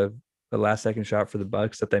to a last second shot for the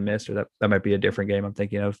Bucks that they missed, or that might be a different game I'm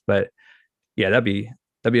thinking of. But yeah, that'd be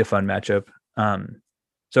a fun matchup.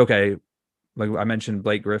 So okay, like I mentioned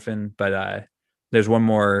Blake Griffin, but there's one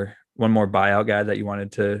more buyout guy that you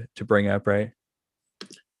wanted to bring up, right?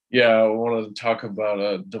 Yeah, I wanted to talk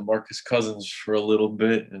about DeMarcus Cousins for a little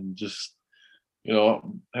bit and just how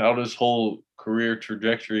this whole career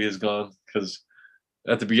trajectory has gone. Because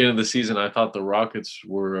at the beginning of the season, I thought the Rockets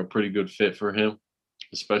were a pretty good fit for him,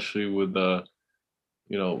 especially with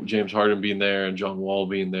James Harden being there and John Wall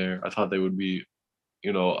being there. I thought they would be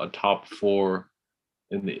a top four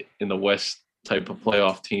in the West type of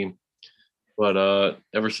playoff team. But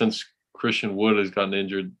ever since Christian Wood has gotten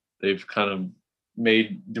injured, they've kind of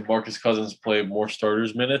made DeMarcus Cousins play more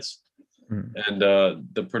starters minutes, Mm. and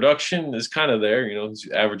the production is kind of there. He's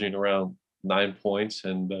averaging around 9 points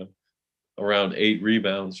and around 8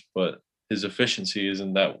 rebounds, but his efficiency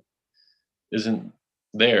isn't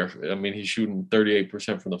there. I mean, he's shooting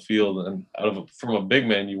 38% from the field, and from a big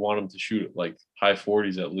man, you want him to shoot like high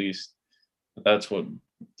 40s at least. That's what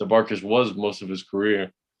DeMarcus was most of his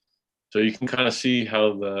career. So you can kind of see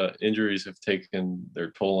how the injuries have taken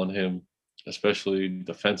their toll on him, especially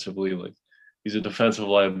defensively. Like he's a defensive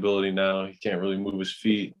liability now. He can't really move his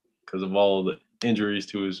feet because of all of the injuries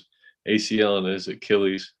to his ACL and his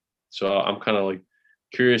Achilles. So I'm kind of like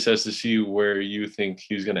curious as to see where you think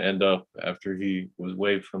he's going to end up after he was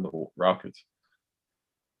waived from the Rockets.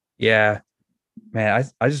 Yeah, man,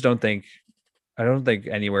 I just don't think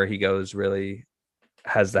anywhere he goes really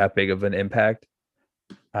has that big of an impact.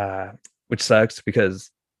 Which sucks because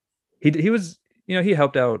he was, he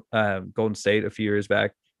helped out Golden State a few years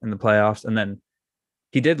back in the playoffs, and then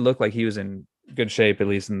he did look like he was in good shape, at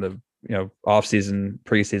least in the off season,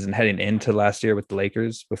 preseason, heading into last year with the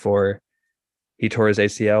Lakers before he tore his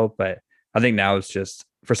ACL. But I think now it's just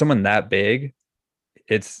for someone that big,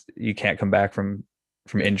 it's you can't come back from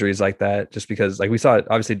injuries like that just because like we saw it,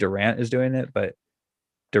 obviously Durant is doing it, but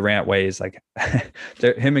Durant weighs like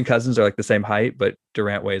him and Cousins are like the same height, but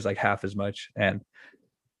Durant weighs like half as much. And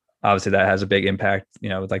obviously that has a big impact,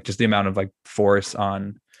 like just the amount of like force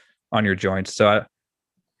on your joints. So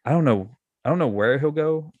I don't know. I don't know where he'll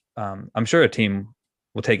go. I'm sure a team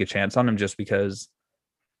will take a chance on him just because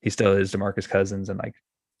he still is DeMarcus Cousins, and like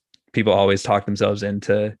people always talk themselves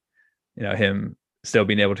into, him still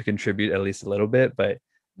being able to contribute at least a little bit. But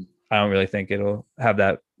I don't really think it'll have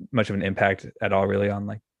that much of an impact at all, really, on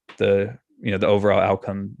like the overall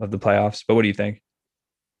outcome of the playoffs. But what do you think?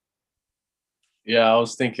 Yeah, I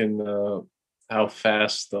was thinking how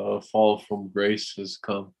fast the fall from grace has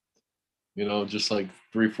come. Just like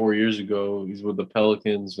 3-4 years ago, he's with the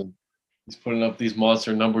Pelicans and he's putting up these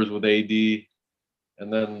monster numbers with AD,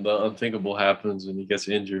 and then the unthinkable happens and he gets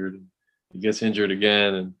injured. He gets injured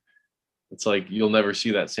again, and it's like you'll never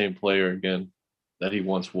see that same player again that he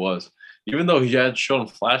once was. Even though he had shown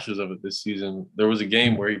flashes of it this season, there was a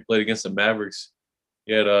game where he played against the Mavericks.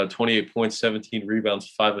 He had 28 points, 17 rebounds,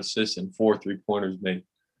 5 assists, and 4 3-pointers made.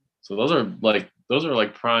 So those are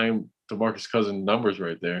like prime DeMarcus Cousins numbers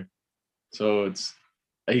right there. So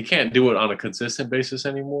he can't do it on a consistent basis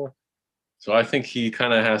anymore. So I think he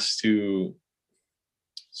kind of has to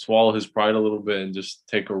swallow his pride a little bit and just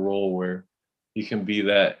take a role where he can be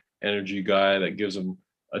that energy guy that gives him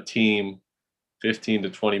a team 15 to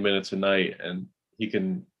 20 minutes a night, and he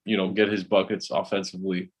can, get his buckets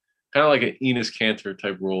offensively, kind of like an Enes Kanter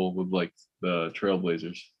type role with like the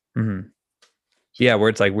Trailblazers. Mm-hmm. Yeah, where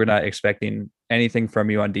it's like we're not expecting anything from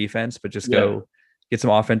you on defense, but just go get some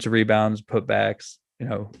offensive rebounds, putbacks,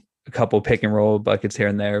 a couple pick and roll buckets here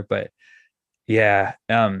and there. But yeah,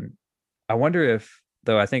 I wonder if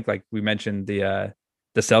though I think like we mentioned the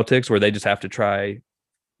Celtics where they just have to try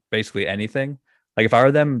basically anything. Like if I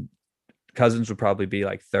were them, Cousins would probably be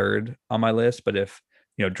like third on my list. But if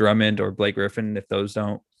Drummond or Blake Griffin,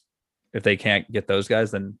 if they can't get those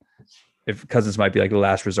guys, then if Cousins might be like the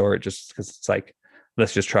last resort, just because it's like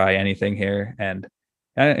let's just try anything here, and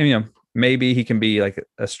maybe he can be like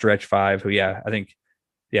a stretch five. Who I think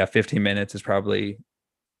 15 minutes is probably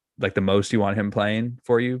like the most you want him playing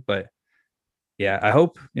for you. But yeah, I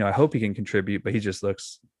hope he can contribute. But he just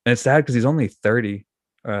looks, and it's sad because he's only 30,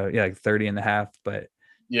 like 30 and a half. But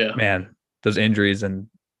Yeah, man, those injuries and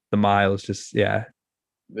the miles just they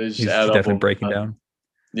just he's add up definitely over breaking time. down.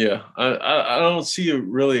 Yeah, I don't see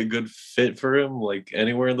really a good fit for him like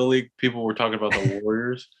anywhere in the league. People were talking about the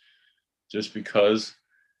Warriors just because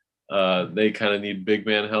they kind of need big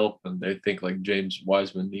man help, and they think like James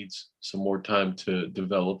Wiseman needs some more time to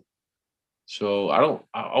develop. So I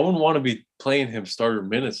wouldn't want to be playing him starter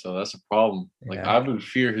minutes though. That's a problem. Like Yeah. I would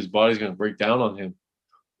fear his body's going to break down on him.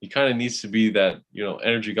 He kind of needs to be that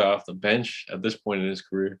energy guy off the bench at this point in his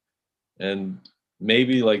career, and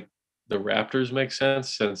maybe like the Raptors make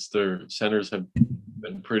sense since their centers have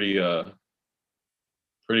been pretty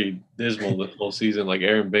dismal this whole season. Like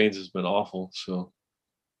Aaron Baines has been awful, so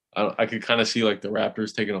I could kind of see like the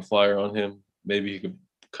Raptors taking a flyer on him. Maybe he could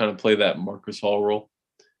kind of play that Marcus Hall role.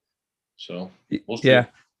 So we'll see. Yeah,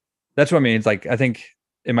 that's what I mean. It's like I think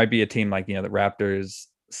it might be a team like the Raptors,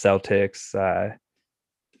 Celtics.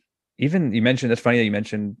 Even you mentioned, it's funny that you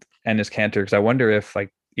mentioned Ennis Cantor because I wonder if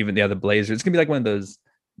like even the other Blazers, it's gonna be like one of those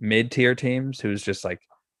mid-tier teams who's just like,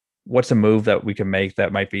 what's a move that we can make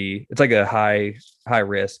that might be, it's like a high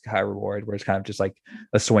risk, high reward, where it's kind of just like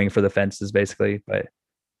a swing for the fences basically. But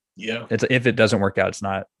Yeah, it's if it doesn't work out, it's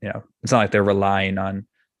not like they're relying on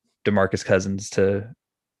DeMarcus Cousins to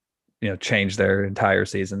change their entire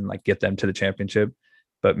season, like get them to the championship.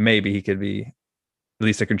 But maybe he could be at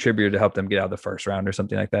least a contributor to help them get out of the first round or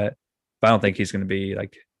something like that. But I don't think he's going to be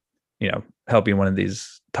like, helping one of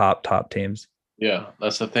these top teams. yeah,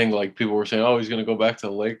 that's the thing. Like people were saying, oh, he's going to go back to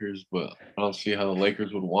the Lakers, but I don't see how the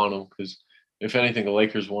Lakers would want him because if anything, the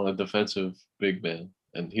Lakers want a defensive big man,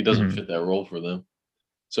 and he doesn't Mm-hmm. fit that role for them.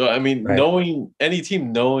 So I mean, Right. knowing any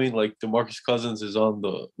team knowing like DeMarcus Cousins is on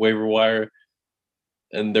the waiver wire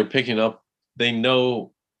and they're picking up, they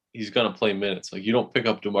know he's gonna play minutes. Like you don't pick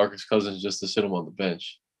up DeMarcus Cousins just to sit him on the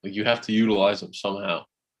bench. Like you have to utilize him somehow.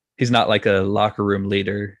 He's not like a locker room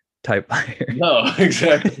leader type player. No,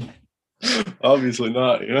 exactly. Obviously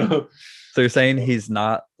not. So you're saying he's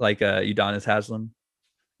not like a Udonis Haslem?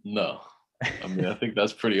 No. I mean, I think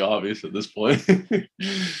that's pretty obvious at this point.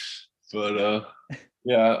 But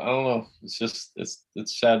yeah, I don't know. It's just it's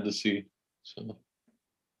sad to see. So that's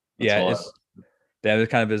Yeah, all. it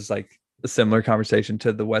kind of is like a similar conversation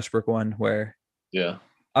to the Westbrook one, where Yeah.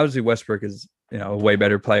 obviously Westbrook is a way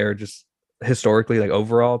better player just historically, like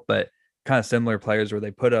overall, but kind of similar players where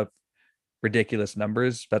they put up ridiculous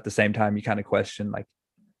numbers, but at the same time you kind of question like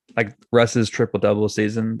Russ's triple double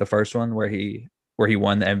season, the first one where he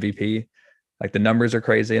won the MVP. Like the numbers are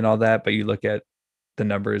crazy and all that, but you look at the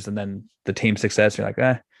numbers and then the team success, you're like,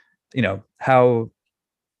 how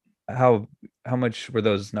how much were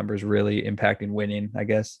those numbers really impacting winning, I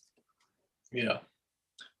guess. Yeah.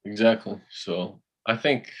 Exactly. So I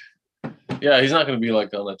think, yeah, he's not going to be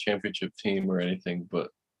like on a championship team or anything, but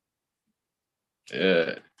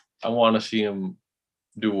I want to see him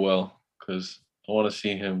do well because I want to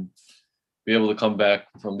see him be able to come back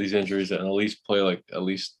from these injuries and at least play like at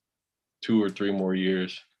least 2 or 3 more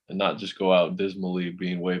years and not just go out dismally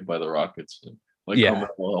being waived by the Rockets like Yeah.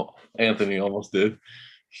 Carmelo Anthony almost did.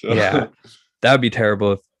 So Yeah. That would be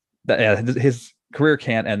terrible if his career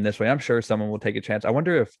can't end this way. I'm sure someone will take a chance. I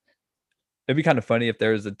wonder if it'd be kind of funny if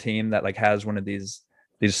there was a team that like has one of these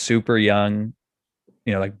super young,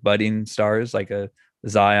 like budding stars, like a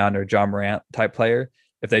Zion or John Morant type player.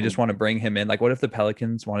 If they just want to bring him in, like what if the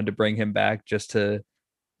Pelicans wanted to bring him back just to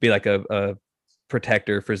be like a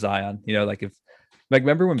protector for Zion? Like if like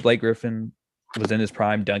remember when Blake Griffin was in his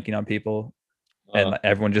prime dunking on people and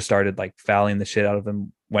everyone just started like fouling the shit out of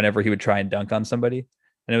him whenever he would try and dunk on somebody.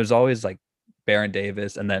 And it was always like Baron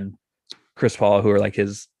Davis and then Chris Paul, who are like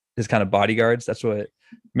his kind of bodyguards. That's what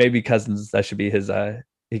maybe Cousins, that should be his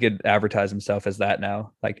he could advertise himself as that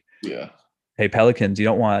now. Like, yeah, hey, Pelicans, you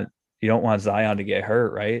don't want Zion to get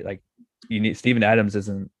hurt, right? Like you need Steven Adams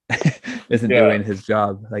isn't doing his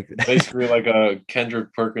job. Like basically like a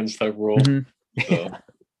Kendrick Perkins type role. Mhm. So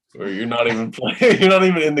where you're not even playing, you're not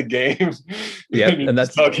even in the game. Yeah, and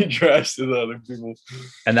that's talking trash to the other people.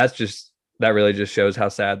 And that really just shows how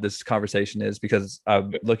sad this conversation is because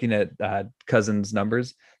I'm looking at Cousins'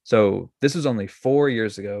 numbers. So this was only 4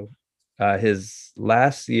 years ago. His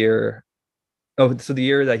last year, so the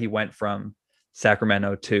year that he went from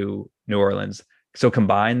Sacramento to New Orleans. So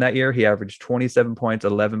combined that year, he averaged 27 points,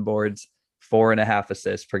 11 boards, 4.5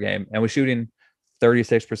 assists per game, and was shooting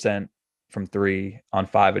 36% from three on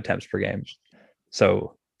 5 attempts per game.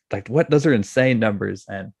 So like those are insane numbers.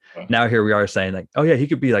 And now here we are saying like, oh yeah, he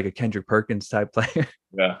could be like a Kendrick Perkins type player.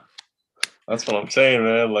 Yeah. That's what I'm saying,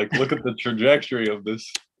 man. Like look at the trajectory of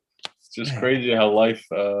this. It's just crazy how life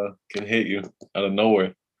can hit you out of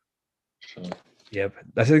nowhere. So. Yep.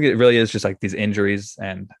 I think it really is just like these injuries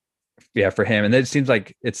and yeah, for him. And it seems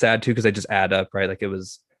like it's sad too, because they just add up, right? Like it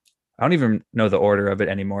was, I don't even know the order of it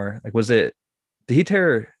anymore. Like, did he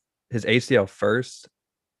tear his ACL first?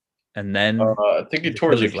 And then I think he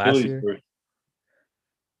tore his Achilles first.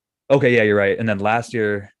 Okay, yeah, you're right. And then last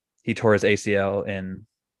year he tore his ACL in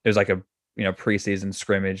it was like a preseason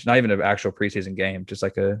scrimmage, not even an actual preseason game, just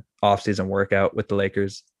like a off-season workout with the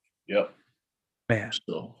Lakers. Yep. Man.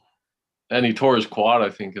 So, and he tore his quad, I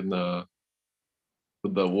think, with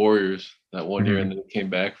the Warriors that one year, and then he came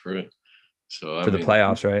back for it. So the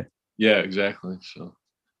playoffs, right? Yeah, exactly. So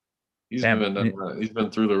he's been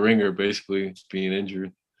through the ringer, basically being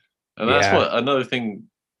injured, and that's what another thing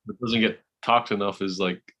that doesn't get talked enough is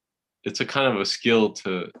like it's a kind of a skill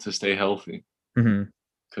to stay healthy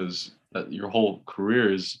because your whole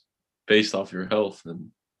career is based off your health, and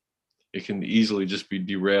it can easily just be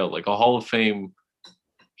derailed. Like a Hall of Fame,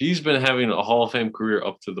 he's been having a Hall of Fame career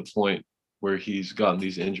up to the point where he's gotten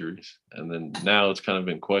these injuries, and then now it's kind of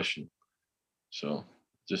in question. So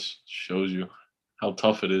just shows you how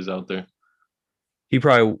tough it is out there. He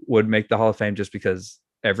probably would make the Hall of Fame just because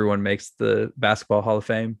everyone makes the basketball Hall of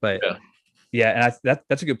Fame. But and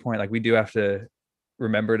that's a good point. Like we do have to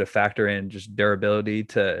remember to factor in just durability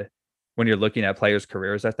to when you're looking at players'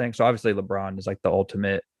 careers, I think. So obviously LeBron is like the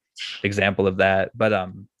ultimate example of that. But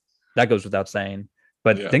that goes without saying.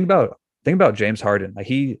 But think about James Harden. Like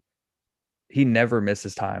he never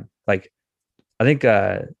misses time. Like I think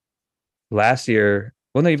last year,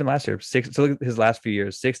 well, not even last year, so his last few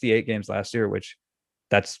years, 68 games last year, which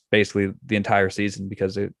that's basically the entire season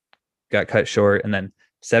because it got cut short. And then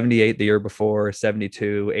 78 the year before,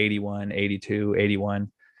 72, 81, 82,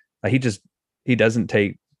 81. He doesn't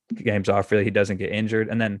take games off really. He doesn't get injured.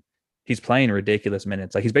 And then he's playing ridiculous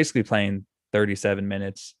minutes. Like he's basically playing 37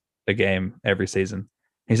 minutes a game every season.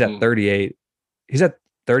 He's at Mm-hmm. 38. He's at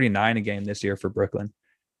 39 a game this year for Brooklyn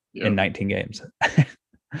in Yeah, 19 games.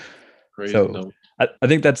 crazy. So No. I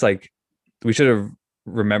think that's like we should have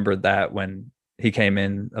remembered that when he came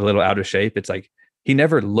in a little out of shape. It's like he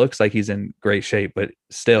never looks like he's in great shape, but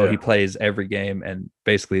still Yeah. he plays every game and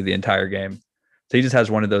basically the entire game. So he just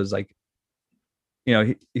has one of those like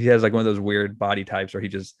he has like one of those weird body types where he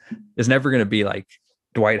just is never going to be like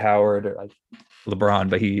Dwight Howard or like LeBron,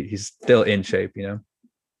 but he's still in shape.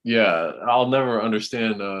 Yeah, I'll never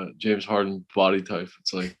understand James Harden's body type.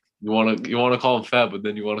 It's like you wanna call him fat, but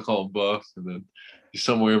then you want to call him buff, and then he's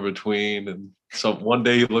somewhere in between. And some one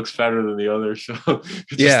day he looks fatter than the other, so it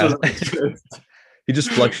just Yeah. doesn't make sense. He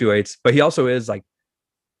just fluctuates, but he also is like,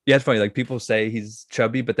 yeah, it's funny. Like people say he's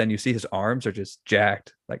chubby, but then you see his arms are just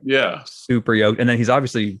jacked, like Yeah, super yoked. And then he's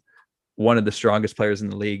obviously one of the strongest players in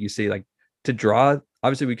the league. You see, like to draw,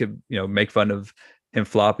 obviously we could, make fun of him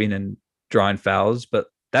flopping and drawing fouls, but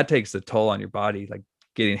that takes a toll on your body, like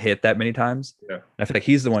getting hit that many times. yeah, And I feel like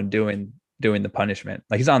he's the one doing the punishment.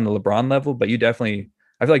 Like he's on the LeBron level, but I feel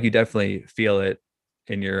like you definitely feel it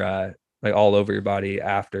in your like all over your body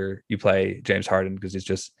after you play James Harden because he's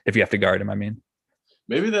just if you have to guard him. I mean,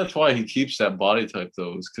 maybe that's why he keeps that body type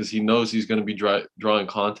though, is because he knows he's going to be drawing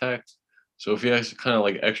contact. So if he has kind of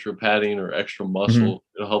like extra padding or extra mm-hmm. muscle,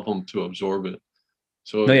 it'll help him to absorb it. No,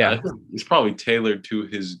 So I yeah, think he's probably tailored to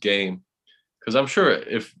his game. Because I'm sure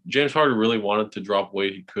if James Harden really wanted to drop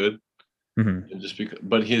weight, he could. mm-hmm. And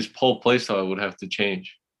but his whole play style would have to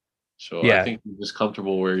change. So I Yeah. think he's just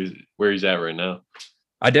comfortable where he's at right now.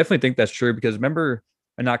 I definitely think that's true because remember,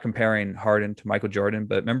 I'm not comparing Harden to Michael Jordan,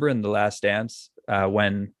 but remember in the Last Dance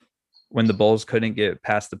when the Bulls couldn't get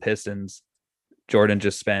past the Pistons, Jordan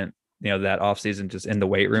just spent that offseason just in the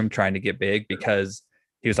weight room trying to get big because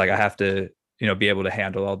he was like, I have to be able to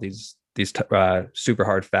handle all these super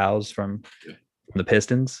hard fouls from the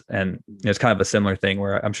Pistons, and it's kind of a similar thing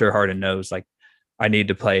where I'm sure Harden knows like I need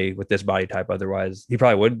to play with this body type, otherwise he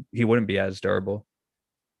wouldn't be as durable.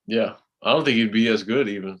 Yeah. I don't think he'd be as good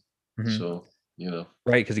even. Mm-hmm. So,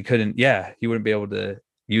 Right, because he wouldn't be able to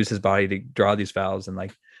use his body to draw these fouls and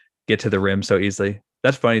like get to the rim so easily.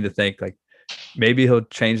 That's funny to think like maybe he'll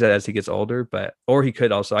change that as he gets older, but or he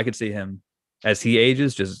could also I could see him as he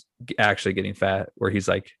ages just actually getting fat where he's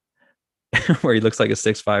like where he looks like a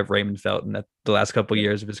 6'5" Raymond Felton at the last couple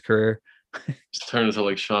years of his career. just turn into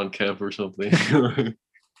like Sean Kemp or something.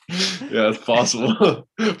 Yeah, it's possible.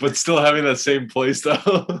 But still having that same play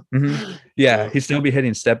style. Mm-hmm. Yeah, he'd still be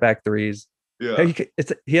hitting step back threes. Yeah.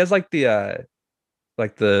 He has like the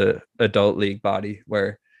adult league body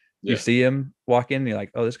where you Yeah. see him walk in and you're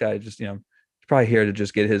like, oh, this guy just he's probably here to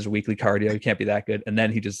just get his weekly cardio. He can't be that good. And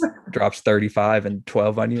then he just drops 35 and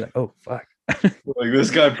 12 on you. Like, oh fuck. Like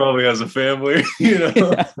this guy probably has a family.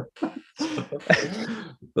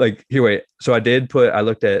 Like here, wait. So I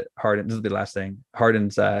looked at Harden. This is the last thing.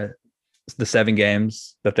 Harden's the 7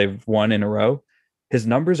 games that they've won in a row. His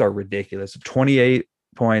numbers are ridiculous. 28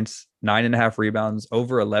 points, 9.5 rebounds,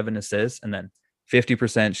 over 11 assists, and then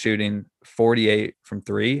 50% shooting, 48 from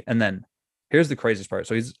 3. And then here's the craziest part.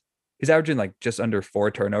 So he's averaging like just under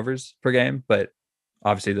 4 turnovers per game, but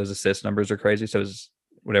obviously those assist numbers are crazy. So his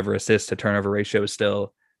whatever assist to turnover ratio is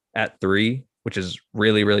still at 3, which is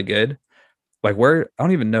really, really good. Like where I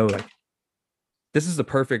don't even know, like this is the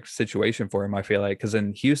perfect situation for him, I feel like, because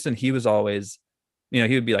in Houston, he was always, he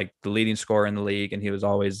would be like the leading scorer in the league and he was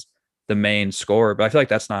always the main scorer. But I feel like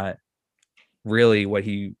that's not really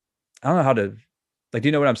I don't know how to, like, do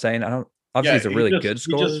you know what I'm saying? I don't, obviously Yeah, he's a really good he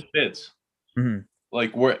scorer. just fits. Mm-hmm.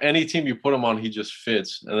 Like where any team you put him on, he just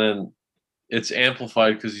fits. And then it's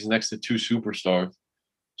amplified because he's next to 2 superstars.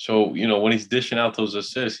 So, when he's dishing out those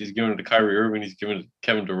assists, he's giving it to Kyrie Irving, he's giving it to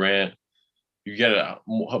Kevin Durant. You get a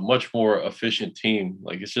much more efficient team.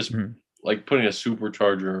 Like it's just like putting a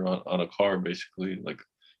supercharger on a car, basically. Like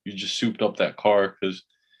you just souped up that car because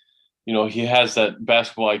he has that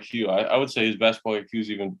basketball IQ. I would say his basketball IQ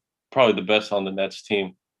is even probably the best on the Nets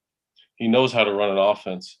team. He knows how to run an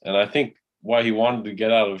offense, and I think why he wanted to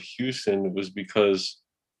get out of Houston was because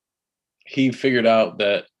he figured out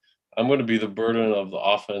that I'm going to be the burden of the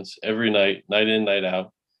offense every night, night in, night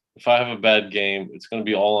out. If I have a bad game, it's going to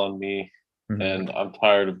be all on me. And I'm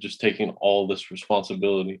tired of just taking all this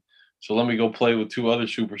responsibility. So let me go play with 2 other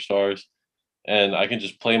superstars and I can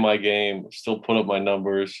just play my game, still put up my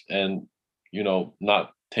numbers and,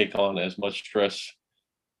 not take on as much stress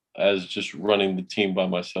as just running the team by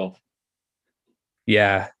myself.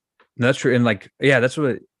 Yeah, that's true. And like, yeah, that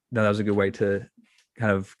was a good way to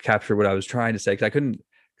kind of capture what I was trying to say. Cause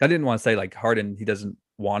I didn't want to say like Harden, he doesn't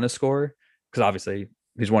want to score because obviously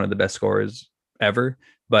he's one of the best scorers ever.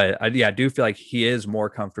 But I do feel like he is more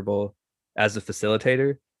comfortable as a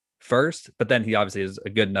facilitator first, but then he obviously is a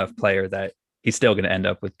good enough player that he's still going to end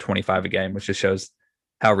up with 25 a game, which just shows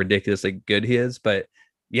how ridiculously good he is. But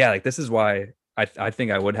yeah, like this is why I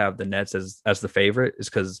think I would have the Nets as the favorite, is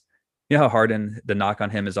because you know how Harden, the knock on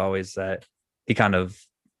him is always that he kind of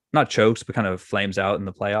not chokes, but kind of flames out in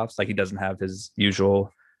the playoffs. Like he doesn't have his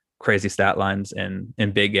usual crazy stat lines in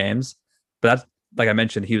big games. But that's like I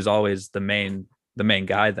mentioned, he was always the main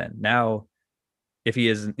guy then. Now, if he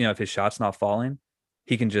isn't, if his shot's not falling,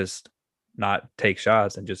 he can just not take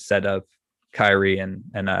shots and just set up Kyrie and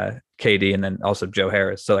KD and then also Joe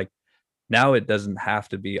Harris. So like now it doesn't have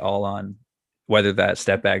to be all on whether that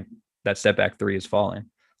step back three is falling.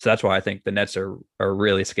 So that's why I think the Nets are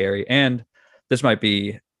really scary. And this might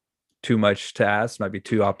be too much to ask, might be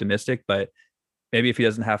too optimistic, but maybe if he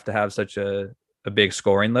doesn't have to have such a big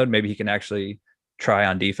scoring load, maybe he can actually try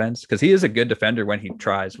on defense because he is a good defender when he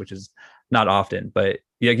tries, which is not often. But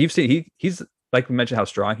yeah, you've seen he's like we mentioned how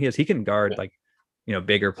strong he is. He can guard Yeah. like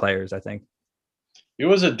bigger players, I think. He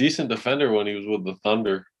was a decent defender when he was with the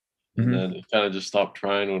Thunder, and Mm-hmm. then he kind of just stopped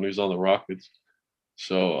trying when he was on the Rockets.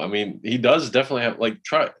 So I mean, he does definitely have like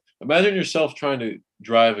try. Imagine yourself trying to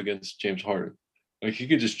drive against James Harden. Like he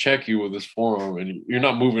could just check you with his forearm, and you're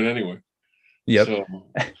not moving anywhere. Yep. So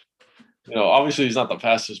obviously he's not the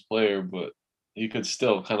fastest player, but he could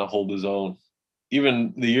still kind of hold his own.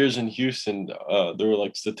 Even the years in Houston, there were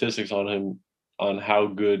like statistics on him on how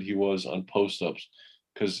good he was on post ups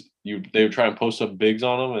because they would try and post up bigs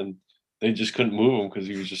on him and they just couldn't move him because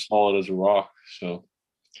he was just solid as a rock. So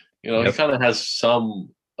he Yep. kind of has some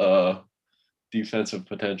defensive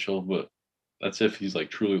potential, but that's if he's like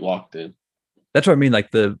truly locked in. That's what I mean.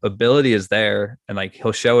 Like the ability is there, and like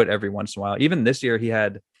he'll show it every once in a while. Even this year, he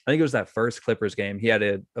had, I think it was that first Clippers game. He had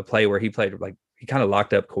a play where he played like he kind of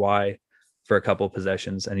locked up Kawhi for a couple of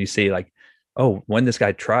possessions, and you see like, oh, when this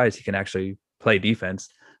guy tries, he can actually play defense.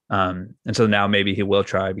 And so now maybe he will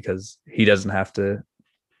try because he doesn't have to,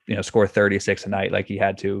 score 36 a night like he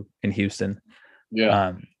had to in Houston. Yeah,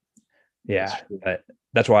 Um, that's yeah, true. but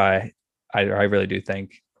that's why I really do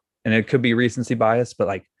think, and it could be recency bias, but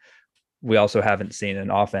like we also haven't seen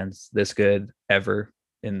an offense this good ever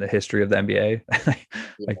in the history of the NBA. Like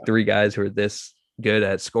Yeah. three guys who are this good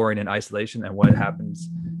at scoring in isolation, and what happens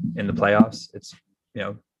in the playoffs, you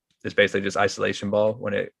know, it's basically just isolation ball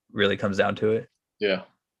when it really comes down to it. Yeah.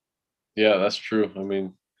 Yeah, that's true. I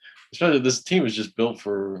mean, especially this team is just built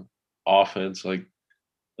for offense. Like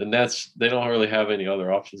the Nets, they don't really have any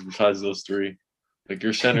other options besides those three. Like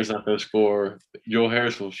your center's not going to score. Joe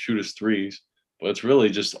Harris will shoot his threes, but it's really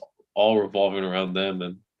just all revolving around them.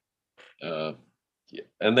 And yeah.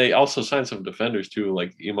 And they also signed some defenders too,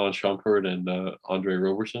 like Iman Shumpert and Andre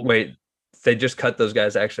Roberson. Wait, they just cut those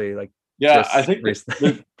guys actually like Yeah, I just think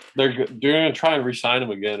recently. they're going to try and re-sign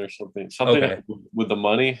him again or something. Something Okay. with the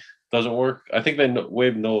money doesn't work. I think they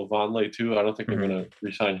waived Noah Vonleh too. I don't think they're Mm-hmm. going to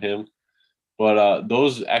re-sign him. But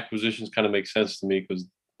those acquisitions kind of make sense to me because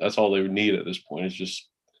that's all they need at this point. It's just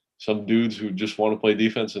some dudes who just want to play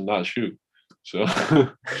defense and not shoot. So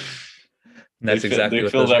And that's they exactly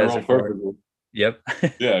what fill those that guys role are for. perfectly. Yep.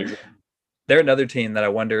 Yeah, exactly. They're another team that I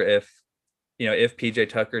wonder if PJ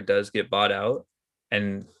Tucker does get bought out,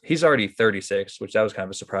 and he's already 36, which that was kind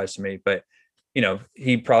of a surprise to me, but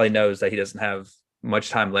he probably knows that he doesn't have much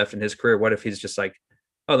time left in his career. What if he's just like,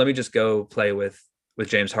 oh, let me just go play with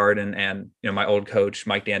James Harden and my old coach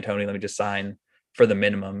Mike D'Antoni, let me just sign for the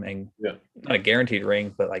minimum and Yeah, not a guaranteed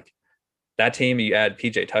ring, but like that team, you add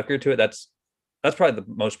PJ Tucker to it, that's probably the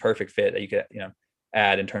most perfect fit that you could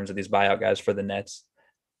add in terms of these buyout guys for the Nets.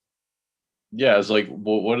 yeah. It's like,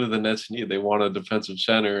 well, what do the Nets need? They want a defensive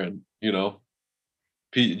center, and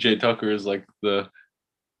PJ Tucker is like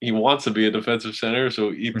he wants to be a defensive center, so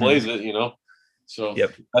he plays Mm-hmm. it. So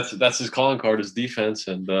Yep. that's his calling card is defense,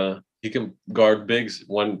 and he can guard bigs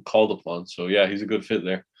when called upon. So yeah, he's a good fit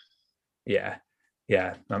there. Yeah.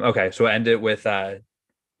 Yeah. Okay. So we'll end it with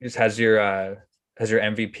just has your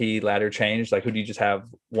MVP ladder changed? Like who do you just have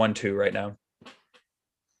 1, 2 right now?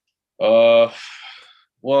 Uh,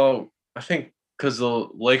 well, I think because the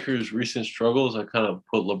Lakers' recent struggles, I kind of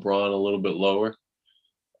put LeBron a little bit lower.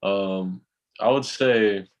 Um, I would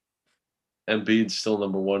say Embiid's still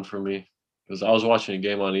number one for me because I was watching a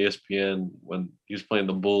game on ESPN when he was playing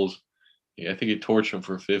the Bulls. Yeah, I think he torched him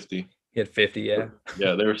for 50. He had 50, yeah.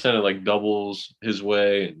 Yeah, they were sending like doubles his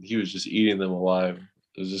way, and he was just eating them alive.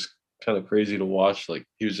 It was just kind of crazy to watch. Like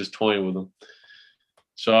he was just toying with them.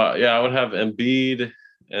 So yeah, I would have Embiid,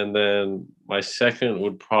 and then my second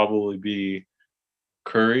would probably be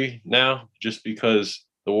Curry now, just because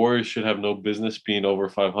the Warriors should have no business being over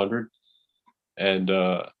 500, and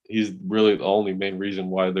he's really the only main reason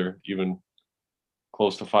why they're even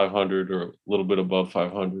close to 500 or a little bit above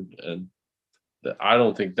 500. And I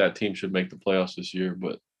don't think that team should make the playoffs this year,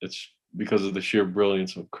 but it's because of the sheer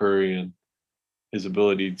brilliance of Curry and his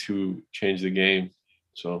ability to change the game.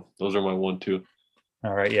 So those are my 1-2.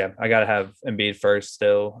 All right, yeah, I gotta have Embiid first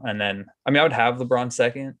still, and then I mean I would have LeBron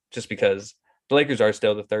second just because the Lakers are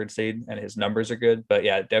still the third seed and his numbers are good. But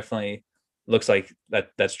yeah, it definitely looks like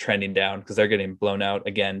that's trending down because they're getting blown out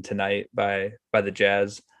again tonight by the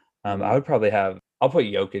Jazz. I Mhm. would probably have I'll put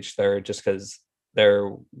Jokic third just because they're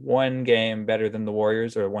one game better than the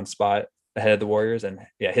Warriors or one spot ahead of the Warriors, and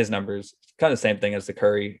yeah, his numbers kind of the same thing as the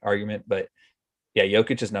Curry argument, but yeah,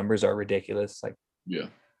 Jokic's numbers are ridiculous. Like Yeah.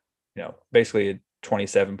 basically a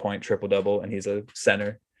 27-point triple double, and he's a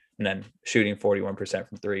center, and then shooting 41%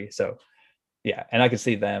 from three. So yeah, and I could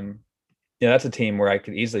see them. That's a team where I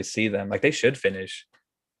could easily see them. Like they should finish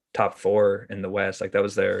top four in the West. Like that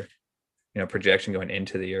was their projection going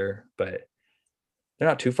into the year, but they're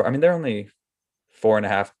not too far. I mean, they're only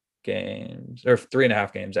 4.5 games or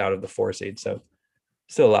 3.5 games out of the four seed. So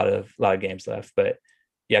still a lot of games left, but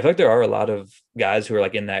yeah, I feel like there are a lot of guys who are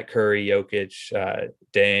like in that Curry, Jokic,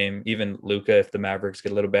 Dame, even Luca. If the Mavericks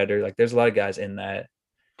get a little better, like there's a lot of guys in that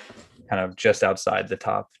kind of just outside the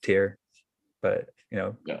top tier. But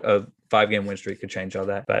Yeah. a 5-game win streak could change all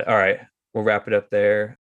that. But all right, we'll wrap it up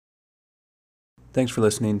there. Thanks for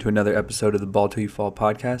listening to another episode of the Ball Till You Fall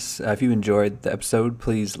podcast. If you enjoyed the episode,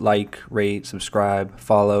 please like, rate, subscribe,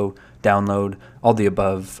 follow, download, all the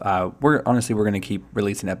above. We're going to keep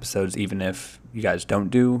releasing episodes even if you guys don't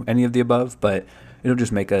do any of the above, but it'll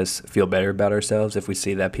just make us feel better about ourselves if we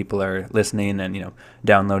see that people are listening and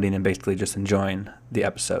downloading and basically just enjoying the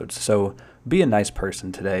episodes. So be a nice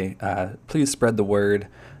person today. Please spread the word.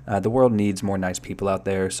 The world needs more nice people out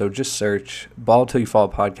there. So just search Ball Till You Fall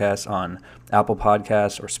podcast on Apple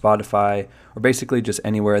Podcasts or Spotify, or basically just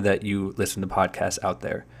anywhere that you listen to podcasts out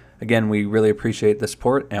there. Again, we really appreciate the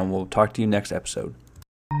support, and we'll talk to you next episode.